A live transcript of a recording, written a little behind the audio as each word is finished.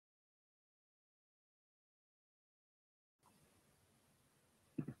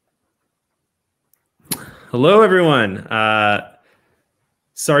Hello, everyone.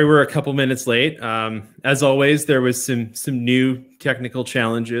 Sorry we're a couple minutes late. As always, there was some new technical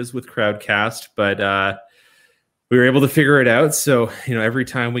challenges with Crowdcast, but we were able to figure it out. So, every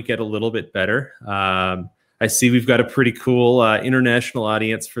time we get a little bit better. I see we've got a pretty cool international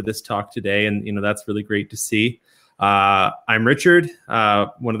audience for this talk today, and that's really great to see. I'm Richard,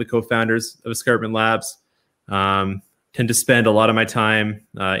 one of the co-founders of Escarpment Labs. Tend to spend a lot of my time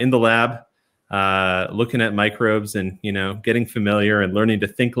in the lab, looking at microbes and getting familiar and learning to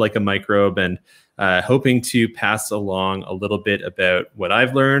think like a microbe, and hoping to pass along a little bit about what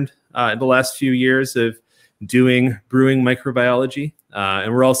I've learned in the last few years of doing brewing microbiology.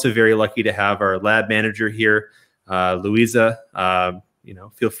 And we're also very lucky to have our lab manager here, Luisa.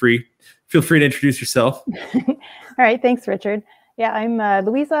 Feel free to introduce yourself. All right, thanks, Richard. Yeah, I'm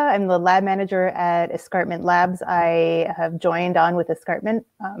Luisa. I'm the lab manager at Escarpment Labs. I have joined on with Escarpment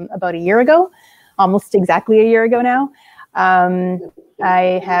about a year ago, almost exactly a year ago now.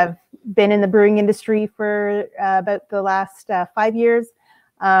 I have been in the brewing industry for about the last 5 years.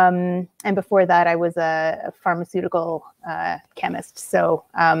 And before that, I was a pharmaceutical chemist, so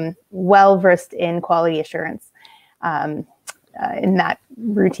well-versed in quality assurance in that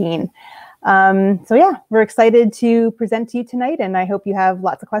routine. So yeah, we're excited to present to you tonight, and I hope you have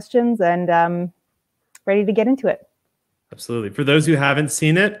lots of questions and ready to get into it. Absolutely. For those who haven't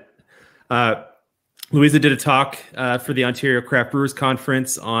seen it, Luisa did a talk for the Ontario Craft Brewers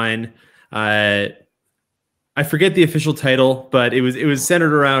Conference on, I forget the official title, but it was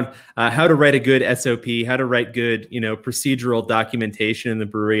centered around how to write a good SOP, how to write good, procedural documentation in the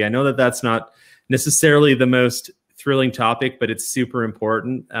brewery. I know that that's not necessarily the most thrilling topic, but it's super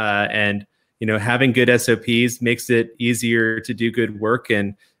important. And having good SOPs makes it easier to do good work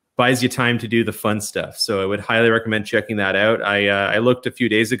and buys you time to do the fun stuff. So I would highly recommend checking that out. I looked a few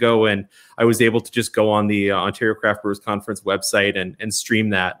days ago and I was able to just go on the Ontario Craft Brewers Conference website and stream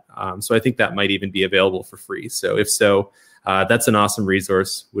that. So I think that might even be available for free. So if so, that's an awesome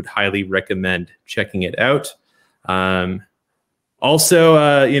resource. Would highly recommend checking it out. Also,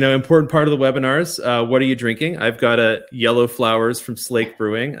 important part of the webinars, what are you drinking? I've got a Yellow Flowers from Slake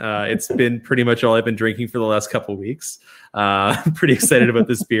Brewing. It's been pretty much all I've been drinking for the last couple of weeks. I'm pretty excited about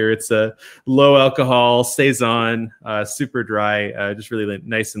this beer. It's a low alcohol, saison, super dry, just really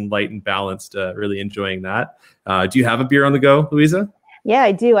nice and light and balanced. Really enjoying that. Do you have a beer on the go, Luisa? Yeah,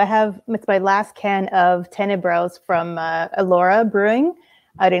 I do. It's my last can of Tenebrows from Elora Brewing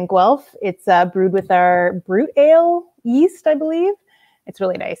out in Guelph. It's brewed with our Brute Ale yeast, I believe. It's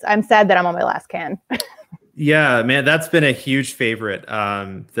really nice. I'm sad that I'm on my last can. Yeah, man, that's been a huge favorite.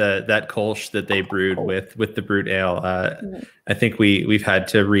 That Kolsch that they brewed with the Brute Ale. I think we've had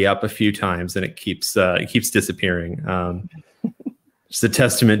to re-up a few times, and it keeps disappearing. Just a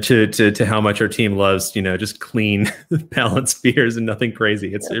testament to how much our team loves, just clean, balanced beers and nothing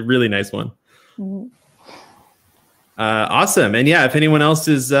crazy. It's a really nice one. Mm-hmm. Awesome. And yeah, if anyone else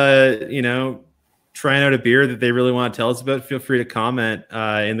is trying out a beer that they really want to tell us about, feel free to comment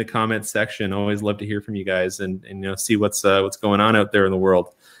in the comments section. Always love to hear from you guys and see what's going on out there in the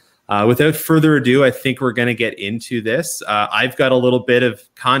world. Without further ado, I think we're going to get into this. I've got a little bit of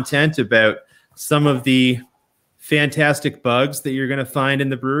content about some of the fantastic bugs that you're going to find in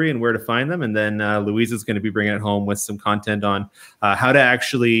the brewery and where to find them. And then Luisa's going to be bringing it home with some content on how to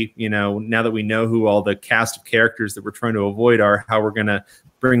actually, now that we know who all the cast of characters that we're trying to avoid are, how we're going to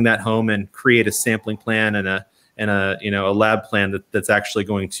bring that home and create a sampling plan and a lab plan that's actually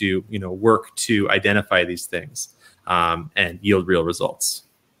going to, work to identify these things and yield real results.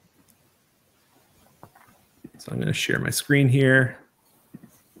 So I'm going to share my screen here.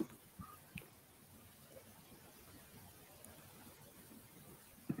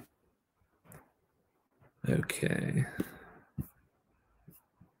 Okay.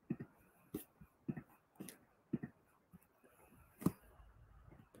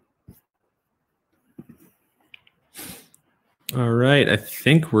 All right, I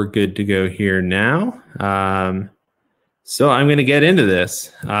think we're good to go here now. So I'm going to get into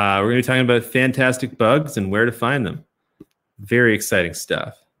this. We're going to be talking about fantastic bugs and where to find them. Very exciting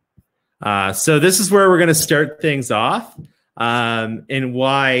stuff. So this is where we're going to start things off, and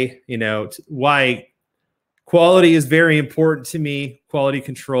why quality is very important to me. Quality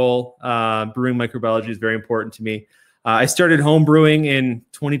control, brewing microbiology is very important to me. I started home brewing in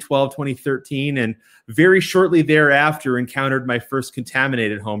 2012, 2013, and very shortly thereafter encountered my first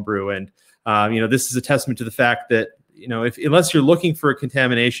contaminated home brew. And, this is a testament to the fact that, unless you're looking for a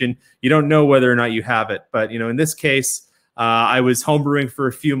contamination, you don't know whether or not you have it. But, in this case, I was home brewing for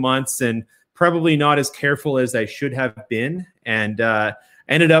a few months and probably not as careful as I should have been. And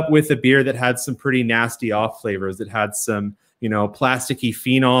ended up with a beer that had some pretty nasty off flavors. It had some, plasticky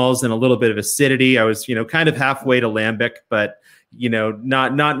phenols and a little bit of acidity. I was, kind of halfway to lambic, but,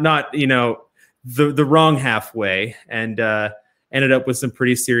 not, the wrong halfway, and ended up with some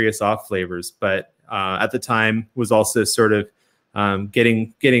pretty serious off flavors. But at the time was also sort of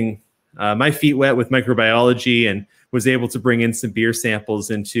getting my feet wet with microbiology, and was able to bring in some beer samples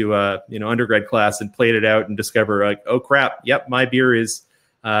into undergrad class and played it out and discover like, oh crap, yep, my beer is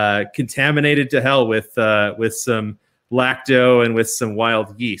contaminated to hell with some lacto and with some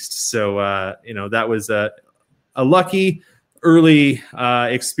wild yeast. So that was a lucky early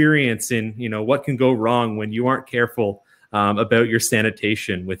experience in what can go wrong when you aren't careful about your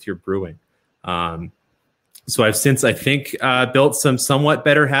sanitation with your brewing. So I've since, I think, built some somewhat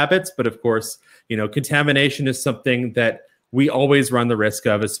better habits, but of course, contamination is something that we always run the risk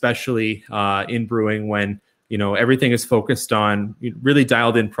of, especially in brewing when, everything is focused on really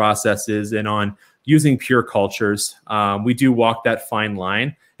dialed in processes and on using pure cultures. We do walk that fine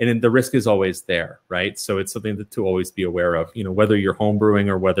line, and the risk is always there, right? So it's something to always be aware of, whether you're home brewing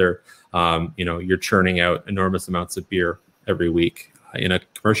or whether, you're churning out enormous amounts of beer every week in a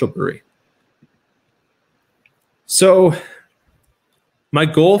commercial brewery. So my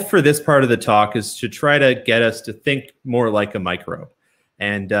goal for this part of the talk is to try to get us to think more like a microbe.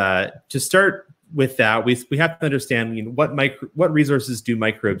 And to start with that, we have to understand what resources do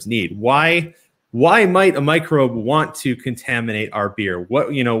microbes need? Why might a microbe want to contaminate our beer?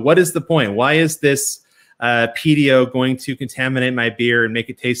 What is the point? Why is this PDO going to contaminate my beer and make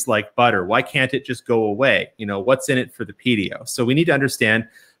it taste like butter? Why can't it just go away? What's in it for the PDO? So we need to understand,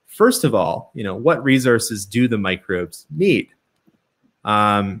 first of all, what resources do the microbes need?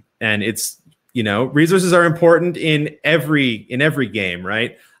 And it's, resources are important in every game,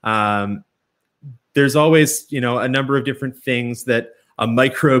 right? There's always, a number of different things that a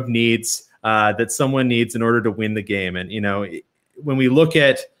microbe needs, that someone needs in order to win the game. And, when we look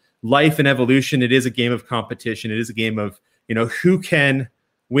at life and evolution, it is a game of competition. It is a game of, who can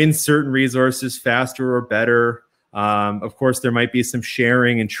win certain resources faster or better. Of course, there might be some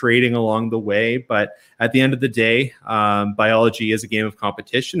sharing and trading along the way, but at the end of the day, biology is a game of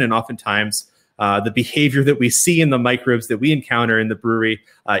competition, and oftentimes the behavior that we see in the microbes that we encounter in the brewery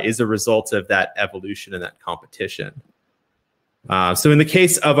is a result of that evolution and that competition. So in the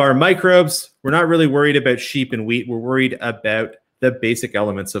case of our microbes, we're not really worried about sheep and wheat. We're worried about the basic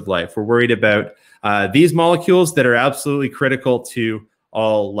elements of life. We're worried about these molecules that are absolutely critical to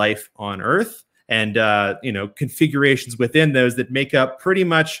all life on Earth, and configurations within those that make up pretty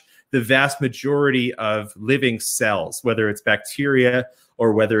much the vast majority of living cells, whether it's bacteria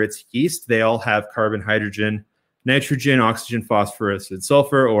or whether it's yeast. They all have carbon, hydrogen, nitrogen, oxygen, phosphorus, and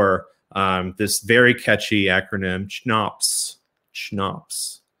sulfur, or this very catchy acronym, SNOPS.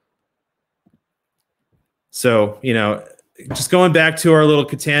 So, just going back to our little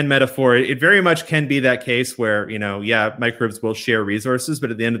Catan metaphor, it very much can be that case where, microbes will share resources,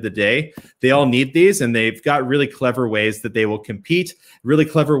 but at the end of the day, they all need these, and they've got really clever ways that they will compete, really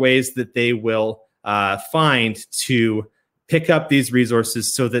clever ways that they will find to pick up these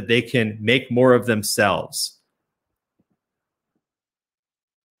resources so that they can make more of themselves.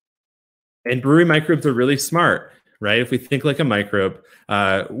 And brewery microbes are really smart, right? If we think like a microbe,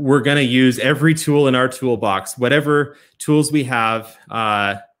 we're going to use every tool in our toolbox, whatever tools we have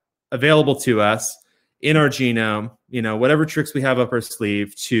available to us in our genome, whatever tricks we have up our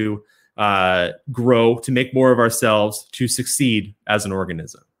sleeve to grow, to make more of ourselves, to succeed as an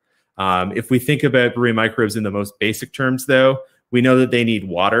organism. If we think about brewery microbes in the most basic terms, though, we know that they need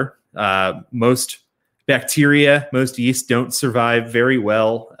water. Most bacteria, most yeast don't survive very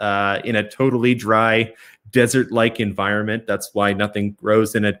well in a totally dry, desert-like environment. That's why nothing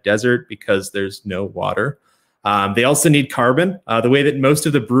grows in a desert, because there's no water. They also need carbon. The way that most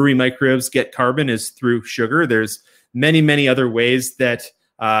of the brewery microbes get carbon is through sugar. There's many, many other ways that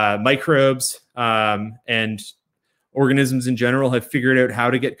microbes and organisms in general have figured out how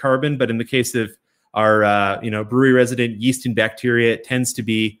to get carbon. But in the case of our brewery resident yeast and bacteria, it tends to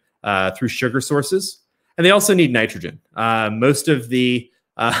be through sugar sources. And they also need nitrogen. Most of the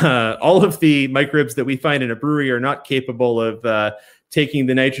all of the microbes that we find in a brewery are not capable of taking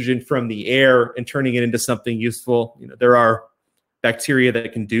the nitrogen from the air and turning it into something useful. There are bacteria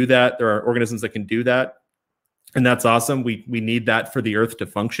that can do that. There are organisms that can do that. And that's awesome. We need that for the earth to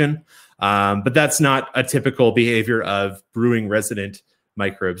function. But that's not a typical behavior of brewing resident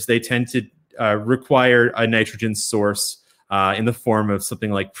microbes. They tend to require a nitrogen source in the form of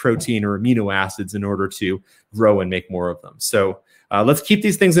something like protein or amino acids in order to grow and make more of them. So let's keep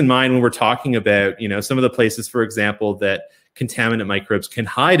these things in mind when we're talking about, some of the places, for example, that contaminant microbes can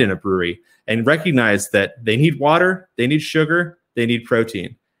hide in a brewery, and recognize that they need water, they need sugar, they need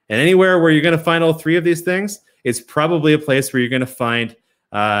protein. And anywhere where you're going to find all three of these things is probably a place where you're going to find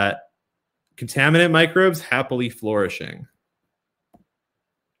contaminant microbes happily flourishing.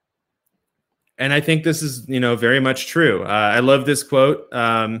 And I think this is, very much true. I love this quote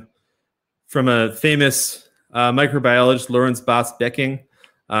from a famous microbiologist, Lawrence Boss-Becking.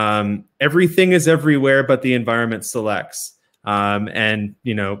 Everything is everywhere, but the environment selects. And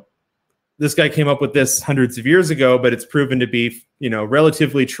this guy came up with this hundreds of years ago, but it's proven to be,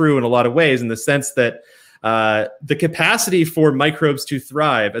 relatively true in a lot of ways, in the sense that the capacity for microbes to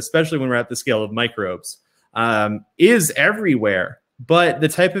thrive, especially when we're at the scale of microbes, is everywhere. But the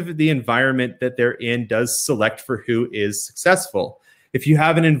type of the environment that they're in does select for who is successful. If you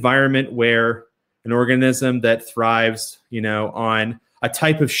have an environment where an organism that thrives, on a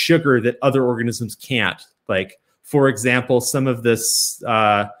type of sugar that other organisms can't, like, for example, some of the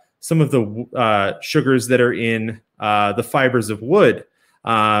sugars that are in the fibers of wood,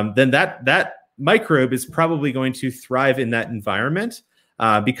 then that microbe is probably going to thrive in that environment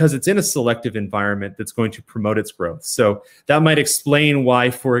because it's in a selective environment that's going to promote its growth. So that might explain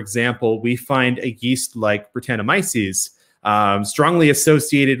why, for example, we find a yeast like Brettanomyces strongly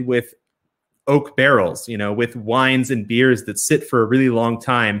associated with oak barrels, with wines and beers that sit for a really long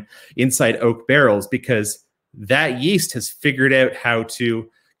time inside oak barrels, because that yeast has figured out how to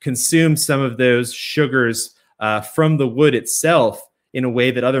consume some of those sugars from the wood itself in a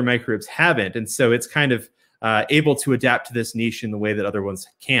way that other microbes haven't. And so it's kind of able to adapt to this niche in the way that other ones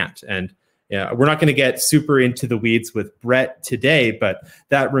can't. And we're not going to get super into the weeds with Brett today, but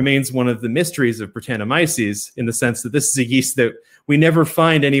that remains one of the mysteries of Brettanomyces, in the sense that this is a yeast that we never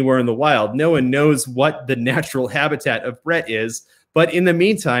find anywhere in the wild. No one knows what the natural habitat of Brett is, but in the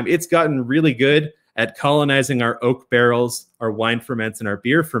meantime, it's gotten really good at colonizing our oak barrels, our wine ferments, and our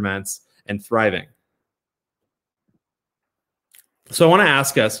beer ferments, and thriving. So I want to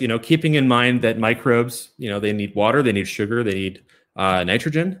ask us, keeping in mind that microbes, they need water, they need sugar, they need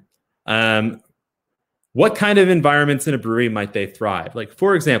nitrogen. What kind of environments in a brewery might they thrive? Like,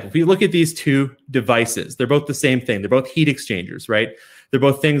 for example, if you look at these two devices, they're both the same thing. They're both heat exchangers, right? They're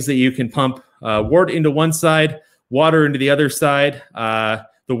both things that you can pump wort into one side, water into the other side. The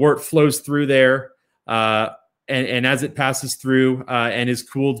wort flows through there, and as it passes through and is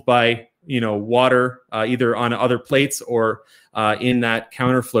cooled by water, either on other plates or in that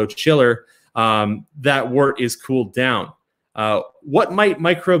counterflow chiller, that wort is cooled down. What might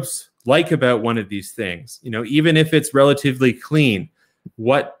microbes like about one of these things? Even if it's relatively clean,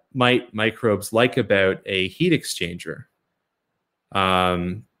 what might microbes like about a heat exchanger?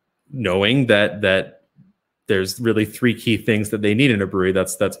 Knowing that there's really three key things that they need in a brewery.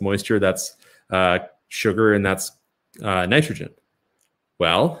 That's moisture, that's sugar, and that's nitrogen.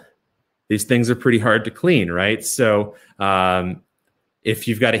 Well, these things are pretty hard to clean, right? So if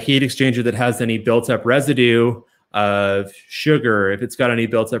you've got a heat exchanger that has any built-up residue of sugar, if it's got any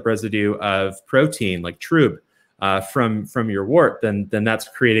built-up residue of protein, like trub, from your wort, then that's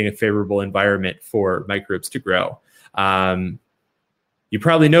creating a favorable environment for microbes to grow. You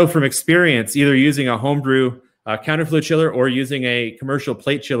probably know from experience, either using a homebrew counterflow chiller or using a commercial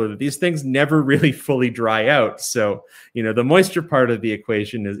plate chiller, that these things never really fully dry out. So, the moisture part of the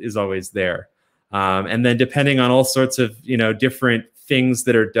equation is always there. And then depending on all sorts of, different things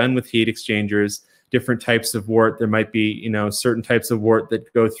that are done with heat exchangers, different types of wort, there might be, certain types of wort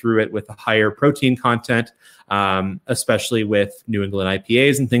that go through it with a higher protein content, especially with New England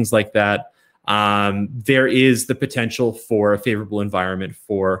IPAs and things like that. There is the potential for a favorable environment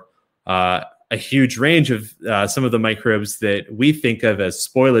for a huge range of some of the microbes that we think of as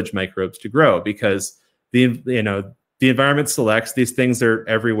spoilage microbes to grow, because the environment selects. These things are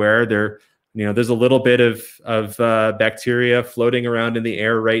everywhere. There's a little bit of bacteria floating around in the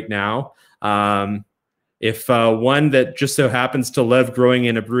air right now. If one that just so happens to love growing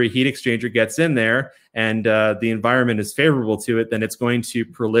in a brewery heat exchanger gets in there and the environment is favorable to it, then it's going to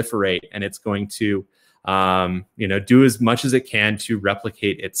proliferate, and it's going to do as much as it can to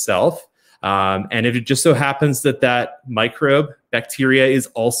replicate itself. And if it just so happens that microbe, bacteria, is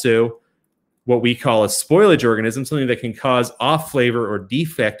also what we call a spoilage organism, something that can cause off flavor or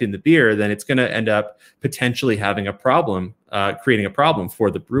defect in the beer, then it's going to end up potentially having a problem, creating a problem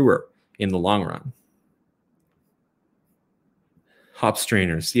for the brewer in the long run. Hop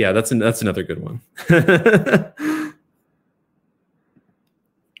strainers. Yeah, that's another good one.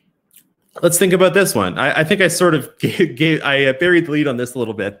 Let's think about this one. I think I sort of I buried the lead on this a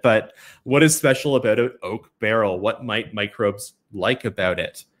little bit, but what is special about an oak barrel? What might microbes like about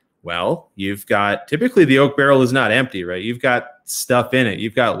it? Well, you've got, typically the oak barrel is not empty, right? You've got stuff in it.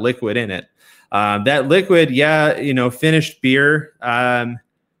 You've got liquid in it. That liquid, yeah, finished beer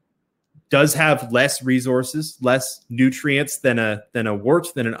does have less resources, less nutrients than a wort,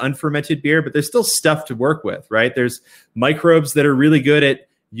 than an unfermented beer, but there's still stuff to work with, right? There's microbes that are really good at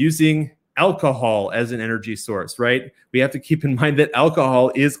using alcohol as an energy source, right? We have to keep in mind that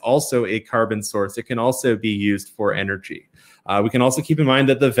alcohol is also a carbon source. It can also be used for energy. We can also keep in mind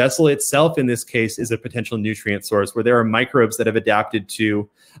that the vessel itself, in this case, is a potential nutrient source where there are microbes that have adapted to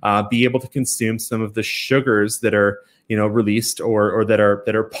be able to consume some of the sugars that are, released or that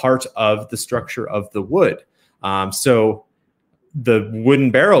are part of the structure of the wood. So the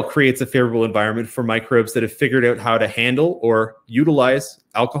wooden barrel creates a favorable environment for microbes that have figured out how to handle or utilize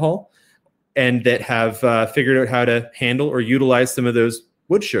alcohol, and that have figured out how to handle or utilize some of those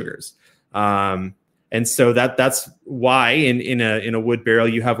wood sugars. And so that's why in a wood barrel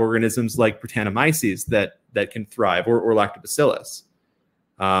you have organisms like Brettanomyces that can thrive, or Lactobacillus.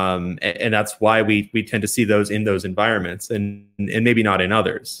 And that's why we tend to see those in those environments, and maybe not in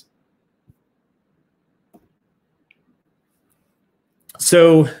others.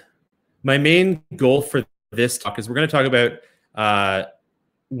 So my main goal for this talk is we're going to talk about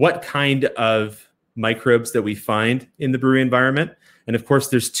what kind of microbes that we find in the brewery environment. And of course,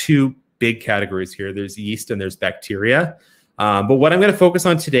 there's two big categories here. There's yeast and there's bacteria. But what I'm going to focus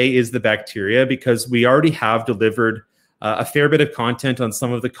on today is the bacteria, because we already have delivered a fair bit of content on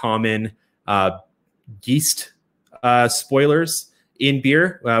some of the common yeast spoilers in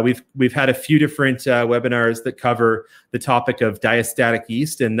beer. We've had a few different webinars that cover the topic of diastatic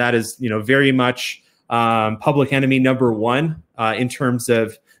yeast, and that is very much public enemy number one in terms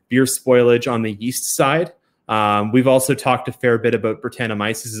of beer spoilage on the yeast side. We've also talked a fair bit about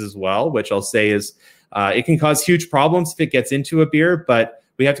Brettanomyces as well, which I'll say is it can cause huge problems if it gets into a beer, but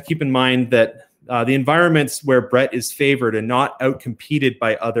we have to keep in mind that the environments where Brett is favored and not outcompeted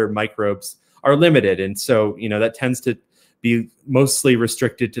by other microbes are limited. And so, that tends to be mostly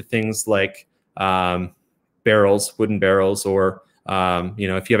restricted to things like barrels, wooden barrels, or,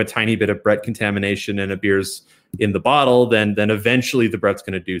 if you have a tiny bit of Brett contamination and a beer's in the bottle, then eventually the Brett's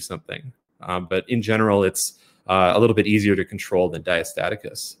going to do something. But in general, it's a little bit easier to control than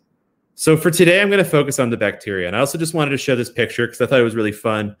diastaticus. So for today, I'm going to focus on the bacteria. And I also just wanted to show this picture because I thought it was really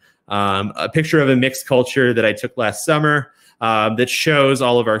fun. A picture of a mixed culture that I took last summer that shows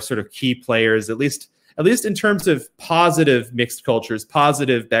all of our sort of key players, at least in terms of positive mixed cultures,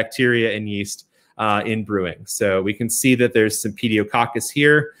 positive bacteria and yeast in brewing. So we can see that there's some pediococcus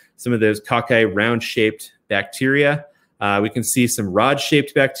here, some of those cocci round-shaped bacteria. We can see some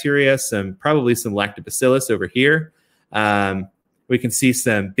rod-shaped bacteria, probably some lactobacillus over here. We can see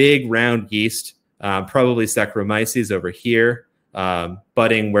some big round yeast, probably Saccharomyces over here,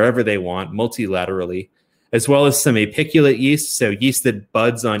 budding wherever they want, multilaterally, as well as some apiculate yeast, so yeast that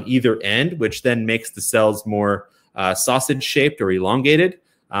buds on either end, which then makes the cells more sausage-shaped or elongated.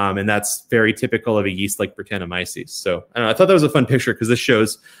 And that's very typical of a yeast like Brettanomyces. So I thought that was a fun picture because this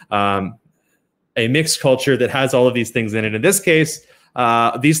shows a mixed culture that has all of these things in it. In this case,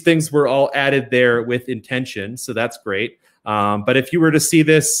 these things were all added there with intention, so that's great. But if you were to see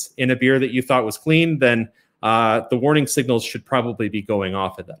this in a beer that you thought was clean, then the warning signals should probably be going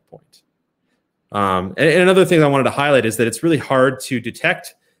off at that point. And another thing I wanted to highlight is that it's really hard to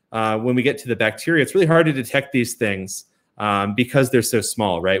detect when we get to the bacteria. It's really hard to detect these things because they're so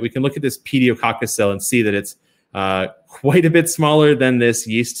small, right? We can look at this pediococcus cell and see that it's quite a bit smaller than this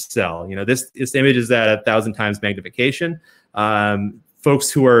yeast cell. This image is at 1,000 times magnification.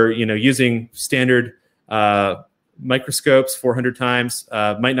 Folks who are using standard microscopes 400 times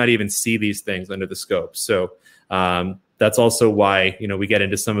might not even see these things under the scope. So that's also why we get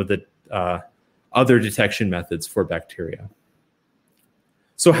into some of the other detection methods for bacteria.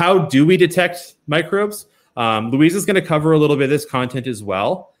 So how do we detect microbes? Luisa is going to cover a little bit of this content as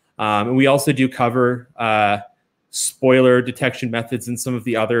well. And we also do cover spoiler detection methods in some of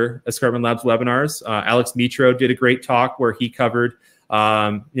the other Escarpment Labs webinars. Alex Mitro did a great talk where he covered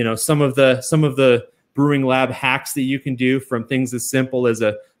some of the brewing lab hacks that you can do, from things as simple as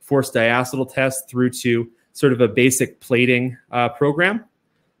a forced diacetyl test through to sort of a basic plating program.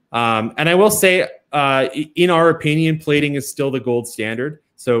 And I will say, in our opinion, plating is still the gold standard.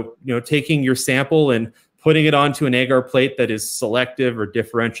 So, taking your sample and putting it onto an agar plate that is selective or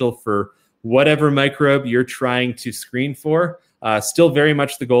differential for whatever microbe you're trying to screen for, still very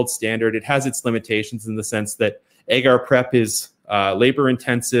much the gold standard. It has its limitations in the sense that agar prep is labor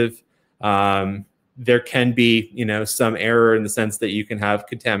intensive. There can be, some error in the sense that you can have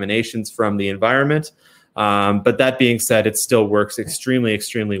contaminations from the environment. But that being said, it still works extremely,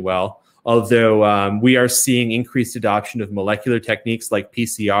 extremely well. Although we are seeing increased adoption of molecular techniques like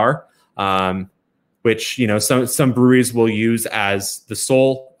PCR, which some breweries will use as the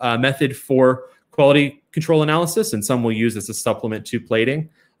sole method for quality control analysis, and some will use as a supplement to plating.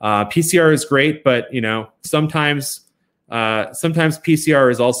 PCR is great, but sometimes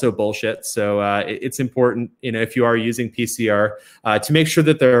PCR is also bullshit. So it's important, if you are using PCR, to make sure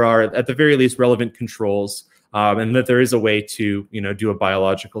that there are at the very least relevant controls, and that there is a way to do a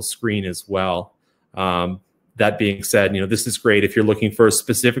biological screen as well. That being said, this is great if you're looking for a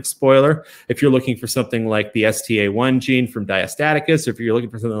specific spoiler. If you're looking for something like the STA1 gene from Diastaticus, or if you're looking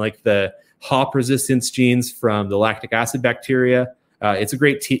for something like the hop resistance genes from the lactic acid bacteria, it's a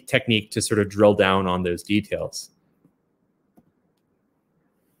great technique to sort of drill down on those details.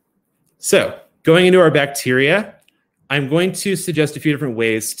 So going into our bacteria, I'm going to suggest a few different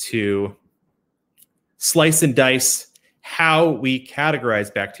ways to slice and dice how we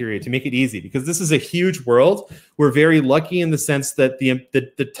categorize bacteria to make it easy, because this is a huge world. We're very lucky in the sense that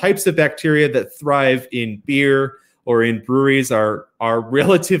the types of bacteria that thrive in beer or in breweries are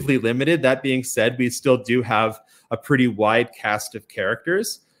relatively limited. That being said, we still do have a pretty wide cast of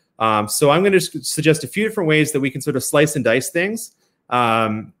characters. So I'm going to suggest a few different ways that we can sort of slice and dice things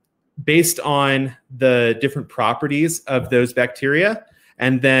based on the different properties of those bacteria.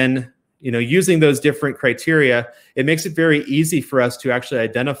 And then using those different criteria, it makes it very easy for us to actually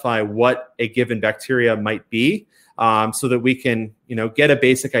identify what a given bacteria might be, so that we can, get a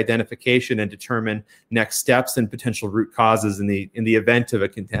basic identification and determine next steps and potential root causes in the event of a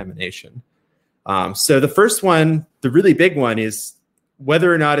contamination. So the first one, the really big one, is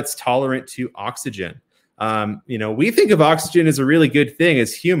whether or not it's tolerant to oxygen. We think of oxygen as a really good thing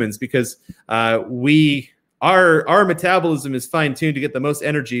as humans, because our metabolism is fine-tuned to get the most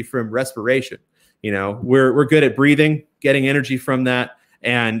energy from respiration. We're good at breathing, getting energy from that,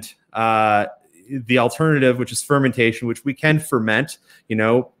 and the alternative, which is fermentation, which we can ferment.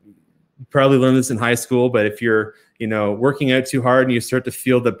 You probably learned this in high school, but if you're working out too hard and you start to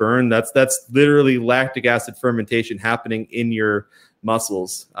feel the burn, that's literally lactic acid fermentation happening in your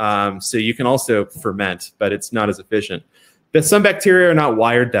muscles. So you can also ferment, but it's not as efficient. But some bacteria are not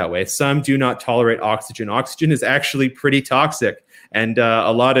wired that way. Some do not tolerate oxygen. Oxygen is actually pretty toxic. And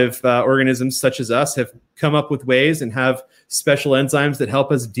a lot of organisms such as us have come up with ways and have special enzymes that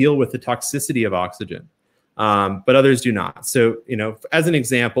help us deal with the toxicity of oxygen. But others do not. So, as an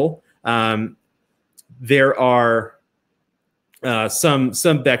example, there are some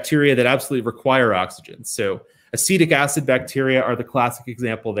bacteria that absolutely require oxygen. So acetic acid bacteria are the classic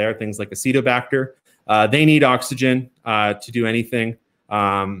example there, things like Acetobacter. They need oxygen to do anything,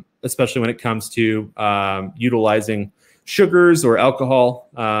 especially when it comes to utilizing sugars or alcohol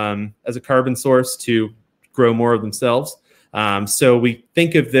as a carbon source to grow more of themselves. So we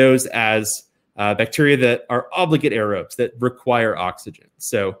think of those as bacteria that are obligate aerobes that require oxygen.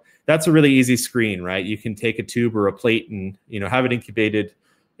 So that's a really easy screen, right? You can take a tube or a plate and have it incubated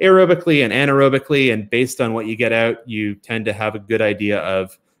aerobically and anaerobically, and based on what you get out, you tend to have a good idea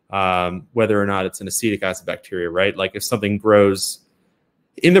of whether or not it's an acetic acid bacteria, right? Like if something grows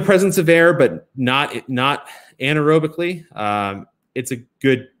in the presence of air but not anaerobically, it's a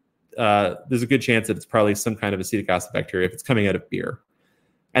good there's a good chance that it's probably some kind of acetic acid bacteria if it's coming out of beer.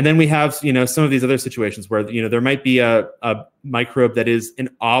 And then we have some of these other situations where there might be a microbe that is an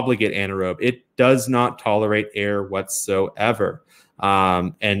obligate anaerobe. It does not tolerate air whatsoever.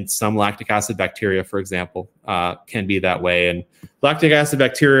 And some lactic acid bacteria, for example, can be that way. And lactic acid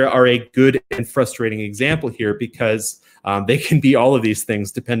bacteria are a good and frustrating example here because they can be all of these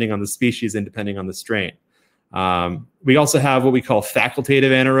things depending on the species and depending on the strain. We also have what we call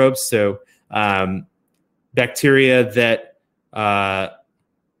facultative anaerobes. So bacteria that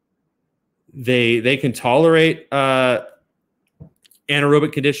they can tolerate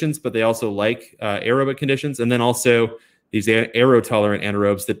anaerobic conditions, but they also like aerobic conditions. And then also these aerotolerant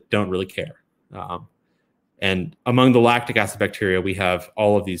anaerobes that don't really care. And among the lactic acid bacteria, we have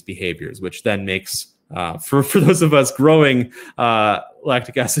all of these behaviors, which then makes, for those of us growing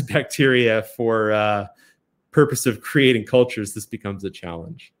lactic acid bacteria for purpose of creating cultures, this becomes a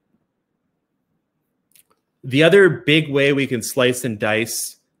challenge. The other big way we can slice and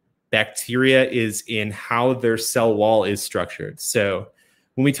dice bacteria is in how their cell wall is structured. So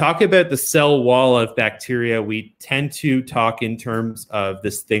when we talk about the cell wall of bacteria, we tend to talk in terms of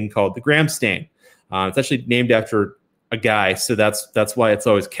this thing called the Gram stain. It's actually named after a guy, so that's why it's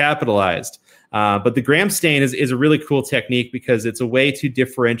always capitalized. But the Gram stain is a really cool technique because it's a way to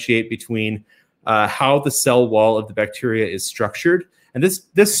differentiate between how the cell wall of the bacteria is structured And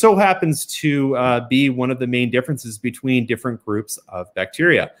this so happens to be one of the main differences between different groups of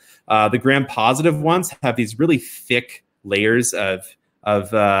bacteria. The gram-positive ones have these really thick layers of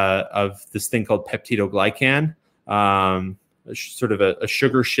this thing called peptidoglycan, sort of a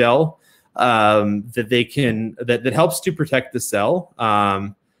sugar shell that helps to protect the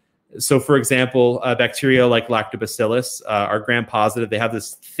cell. So, for example, bacteria like lactobacillus are gram-positive. They have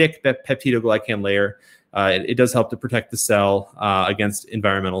this thick peptidoglycan layer. It does help to protect the cell against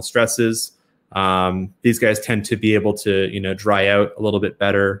environmental stresses. These guys tend to be able to, dry out a little bit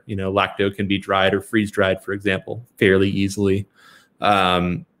better. Lacto can be dried or freeze-dried, for example, fairly easily.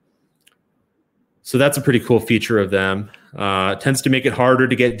 So that's a pretty cool feature of them. It tends to make it harder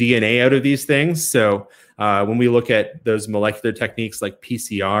to get DNA out of these things. So when we look at those molecular techniques like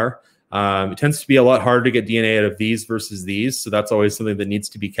PCR, it tends to be a lot harder to get DNA out of these versus these. So that's always something that needs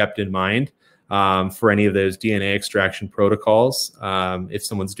to be kept in mind for any of those DNA extraction protocols if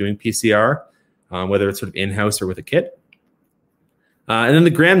someone's doing PCR, whether it's sort of in-house or with a kit. And then the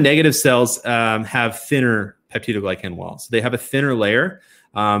gram-negative cells have thinner peptidoglycan walls. So they have a thinner layer.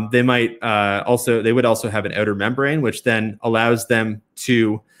 They would also have an outer membrane, which then allows them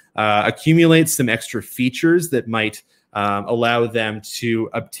to accumulate some extra features that might allow them to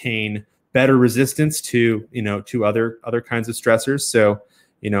obtain better resistance to other kinds of stressors. So,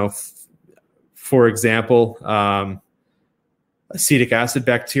 for example, acetic acid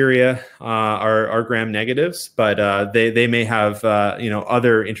bacteria are gram negatives, but they may have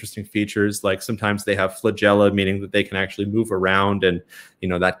other interesting features, like sometimes they have flagella, meaning that they can actually move around, and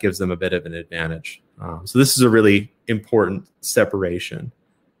that gives them a bit of an advantage. So this is a really important separation.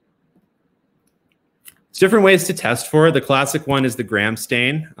 There's different ways to test for it. The classic one is the gram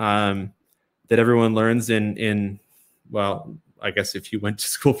stain that everyone learns well, I guess if you went to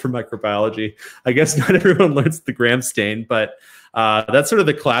school for microbiology, I guess not everyone learns the gram stain, but that's sort of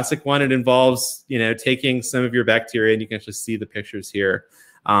the classic one. It involves, taking some of your bacteria, and you can actually see the pictures here,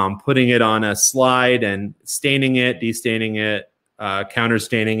 putting it on a slide and staining it, destaining it,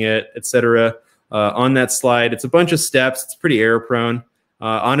 counterstaining it, etc. On that slide. It's a bunch of steps. It's pretty error prone.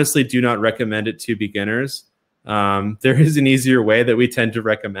 Honestly, do not recommend it to beginners. There is an easier way that we tend to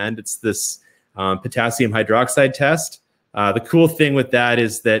recommend. It's this potassium hydroxide test. The cool thing with that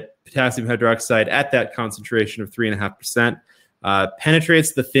is that potassium hydroxide at that concentration of 3.5%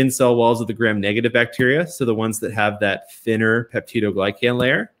 penetrates the thin cell walls of the gram-negative bacteria, so the ones that have that thinner peptidoglycan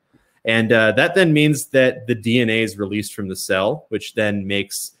layer. And that then means that the DNA is released from the cell, which then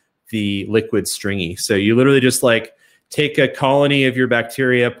makes the liquid stringy. So you literally just take a colony of your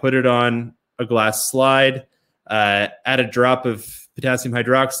bacteria, put it on a glass slide, add a drop of potassium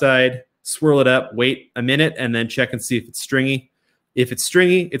hydroxide, swirl it up, wait a minute, and then check and see if it's stringy. If it's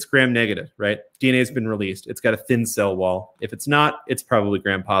stringy, it's gram-negative, right? DNA has been released. It's got a thin cell wall. If it's not, it's probably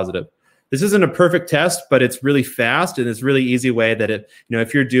gram-positive. This isn't a perfect test, but it's really fast, and it's a really easy way that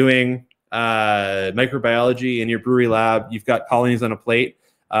if you're doing microbiology in your brewery lab, you've got colonies on a plate.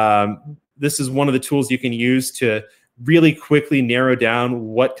 This is one of the tools you can use to really quickly narrow down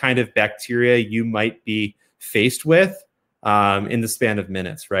what kind of bacteria you might be faced with in the span of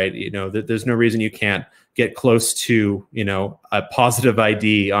minutes, right? There's no reason you can't get close to, a positive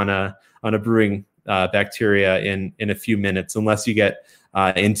ID on a brewing bacteria in a few minutes, unless you get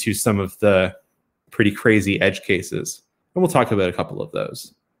into some of the pretty crazy edge cases. And we'll talk about a couple of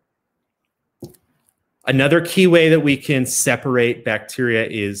those. Another key way that we can separate bacteria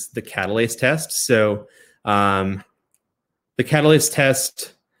is the catalase test. So the catalase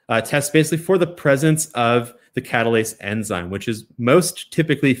test tests basically for the presence of the catalase enzyme, which is most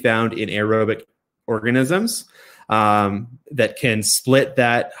typically found in aerobic organisms that can split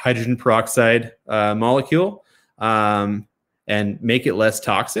that hydrogen peroxide molecule and make it less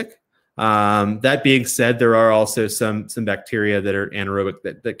toxic. That being said, there are also some bacteria that are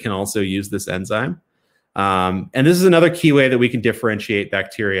anaerobic that can also use this enzyme. And this is another key way that we can differentiate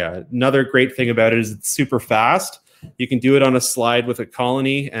bacteria. Another great thing about it is it's super fast. You can do it on a slide with a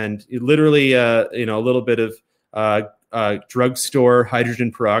colony, and literally, a little bit of drugstore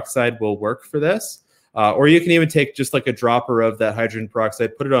hydrogen peroxide will work for this. Or you can even take just like a dropper of that hydrogen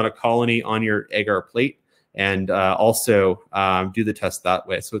peroxide, put it on a colony on your agar plate, and also do the test that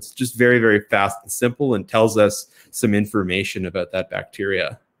way. So it's just very, very fast and simple, and tells us some information about that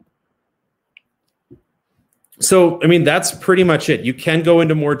bacteria. So, I mean, that's pretty much it. You can go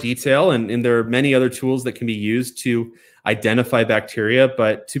into more detail, and there are many other tools that can be used to identify bacteria.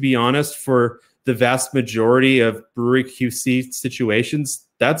 But to be honest, for the vast majority of brewery QC situations,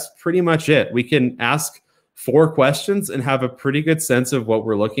 that's pretty much it. We can ask 4 questions and have a pretty good sense of what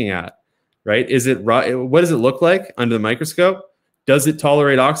we're looking at, right? What does it look like under the microscope? Does it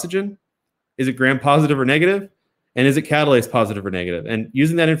tolerate oxygen? Is it gram positive or negative? And is it catalase positive or negative? And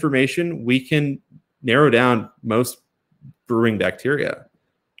using that information, we can narrow down most brewing bacteria.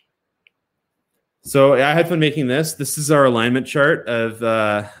 So I had fun making this. This is our alignment chart of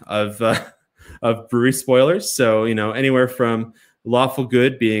brewery spoilers. So, you know, anywhere from lawful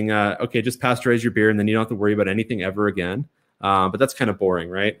good being, okay, just pasteurize your beer and then you don't have to worry about anything ever again. But that's kind of boring,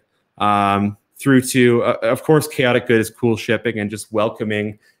 right? Through to, of course, chaotic good is cool shipping and just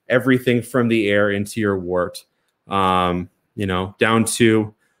welcoming everything from the air into your wort. You know, down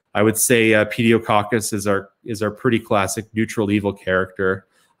to, I would say, Pediococcus is our pretty classic neutral evil character.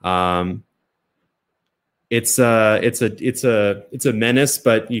 It's a menace,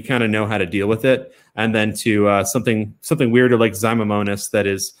 but you kind of know how to deal with it. And then to something weirder like Zymomonas that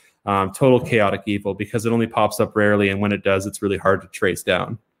is total chaotic evil because it only pops up rarely, and when it does, it's really hard to trace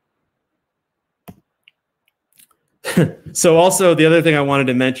down. So also the other thing I wanted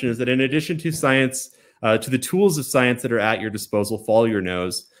to mention is that in addition to science, to the tools of science that are at your disposal, follow your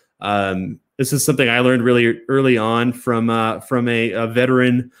nose. This is something I learned really early on from a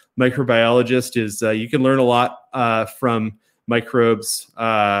veteran microbiologist. Is you can learn a lot from microbes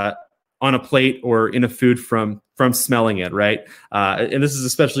on a plate or in a food from smelling it, right? And this is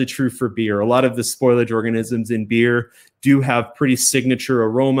especially true for beer. A lot of the spoilage organisms in beer do have pretty signature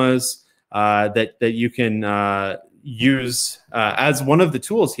aromas that you can use as one of the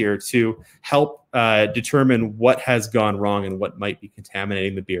tools here to help determine what has gone wrong and what might be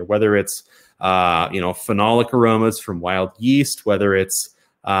contaminating the beer, whether it's phenolic aromas from wild yeast, whether it's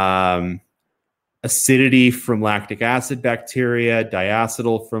acidity from lactic acid bacteria,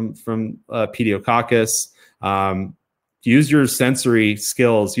 diacetyl from Pediococcus. Use your sensory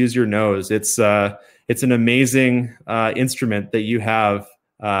skills, use your nose. It's an amazing instrument that you have,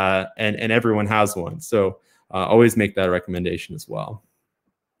 and everyone has one. So always make that a recommendation as well.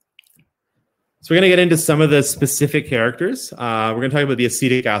 So we're going to get into some of the specific characters. We're going to talk about the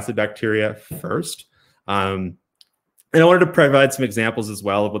acetic acid bacteria first. And I wanted to provide some examples as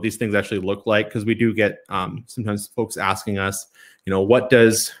well of what these things actually look like, because we do get sometimes folks asking us, what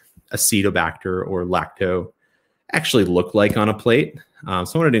does Acetobacter or lacto actually look like on a plate? So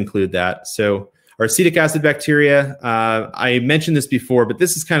I wanted to include that. So our acetic acid bacteria, I mentioned this before, but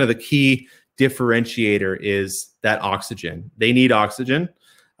this is kind of the key differentiator, is that oxygen. They need oxygen.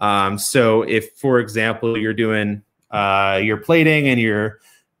 So if, for example, you're doing your plating and you're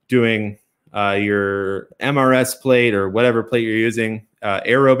doing your MRS plate or whatever plate you're using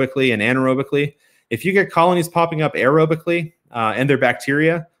aerobically and anaerobically, if you get colonies popping up aerobically and they're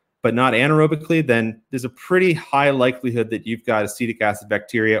bacteria, but not anaerobically, then there's a pretty high likelihood that you've got acetic acid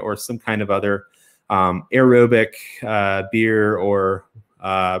bacteria or some kind of other aerobic beer or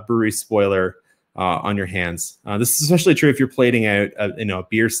brewery spoiler on your hands. This is especially true if you're plating out a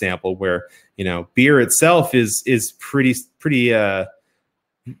beer sample where beer itself is pretty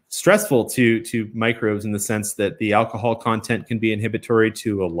stressful to microbes, in the sense that the alcohol content can be inhibitory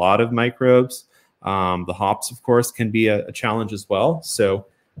to a lot of microbes. The hops, of course, can be a challenge as well. So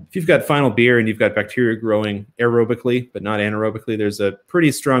if you've got final beer and you've got bacteria growing aerobically but not anaerobically, there's a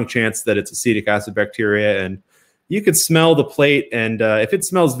pretty strong chance that it's acetic acid bacteria. And you could smell the plate, and if it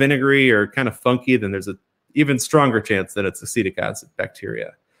smells vinegary or kind of funky, then there's an even stronger chance that it's acetic acid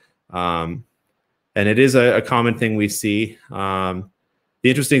bacteria. And it is a common thing we see. The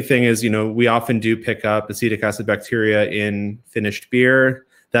interesting thing is, we often do pick up acetic acid bacteria in finished beer.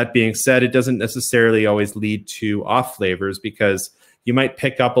 That being said, it doesn't necessarily always lead to off flavors, because you might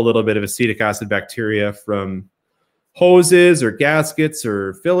pick up a little bit of acetic acid bacteria from hoses or gaskets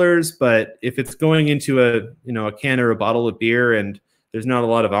or fillers, but if it's going into a can or a bottle of beer and there's not a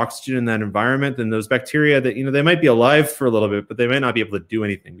lot of oxygen in that environment, then those bacteria that they might be alive for a little bit, but they might not be able to do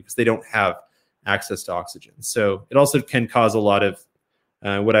anything because they don't have access to oxygen. So it also can cause a lot of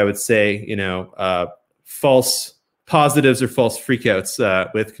what I would say false positives or false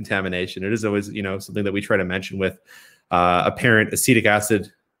freakouts with contamination. It is always something that we try to mention with apparent acetic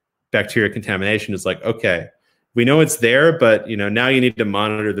acid bacteria contamination. Is like, okay, we know it's there, but now you need to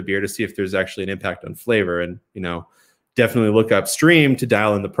monitor the beer to see if there's actually an impact on flavor, and definitely look upstream to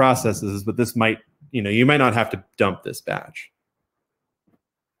dial in the processes. But this might, you might not have to dump this batch.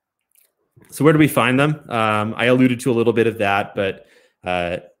 So where do we find them? I alluded to a little bit of that, but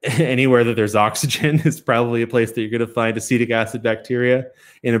anywhere that there's oxygen is probably a place that you're going to find acetic acid bacteria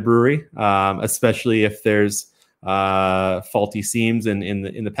in a brewery, especially if there's faulty seams in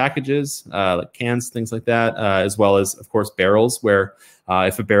the packages, like cans, things like that, as well as, of course, barrels, where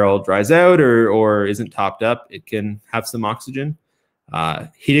if a barrel dries out or isn't topped up, it can have some oxygen.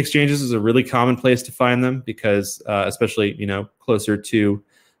 Heat exchangers is a really common place to find them because, especially closer to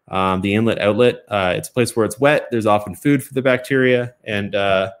the inlet outlet, it's a place where it's wet. There's often food for the bacteria and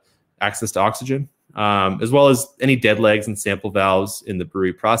access to oxygen, as well as any dead legs and sample valves in the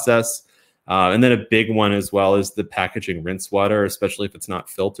brewery process. And then a big one as well is the packaging rinse water, especially if it's not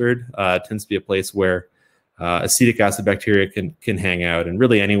filtered. It tends to be a place where acetic acid bacteria can hang out, and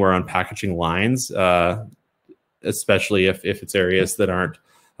really anywhere on packaging lines, especially if it's areas that aren't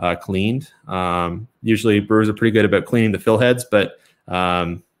cleaned. Usually brewers are pretty good about cleaning the fill heads, but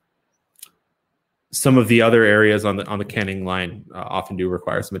some of the other areas on the canning line often do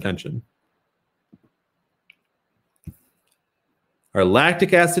require some attention. Our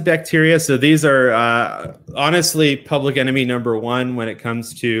lactic acid bacteria. So these are honestly public enemy number one when it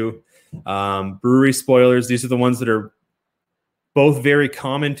comes to brewery spoilers. These are the ones that are both very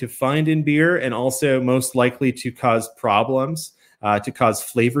common to find in beer and also most likely to cause problems, to cause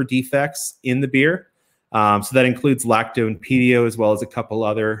flavor defects in the beer. So that includes lacto and pedio, as well as a couple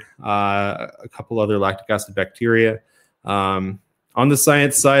other lactic acid bacteria. On the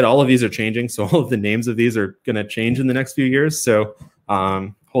science side, all of these are changing. So all of the names of these are going to change in the next few years. So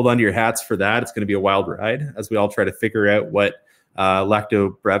hold on to your hats for that. It's going to be a wild ride as we all try to figure out what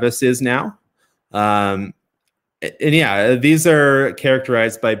lacto brevis is now. And yeah, these are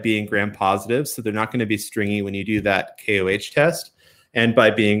characterized by being gram-positive. So they're not going to be stringy when you do that KOH test, and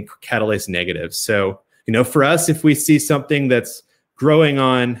by being catalase negative. So, for us, if we see something that's growing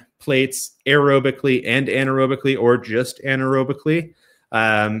on plates aerobically and anaerobically, or just anaerobically,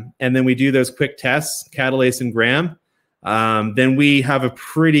 and then we do those quick tests, catalase and gram, then we have a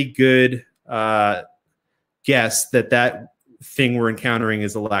pretty good guess that thing we're encountering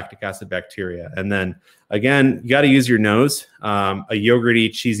is a lactic acid bacteria. And then again, you got to use your nose. A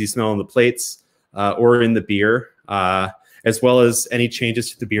yogurty, cheesy smell on the plates or in the beer, as well as any changes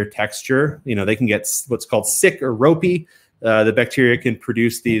to the beer texture. They can get what's called sick or ropey. The bacteria can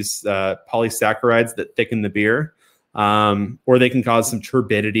produce these polysaccharides that thicken the beer, or they can cause some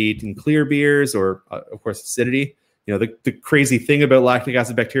turbidity in clear beers, or of course acidity. The crazy thing about lactic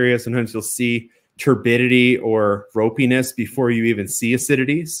acid bacteria, sometimes you'll see turbidity or ropiness before you even see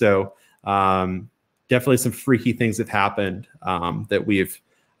acidity. So definitely some freaky things have happened that we've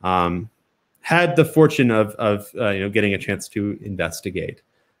had the fortune of getting a chance to investigate.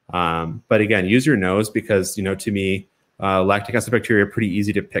 But again, use your nose, because to me, lactic acid bacteria are pretty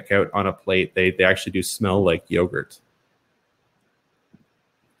easy to pick out on a plate. They actually do smell like yogurt.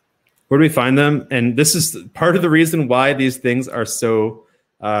 Where do we find them? And this is part of the reason why these things are so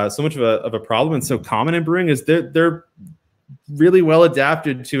much of a problem and so common in brewing, is they're really well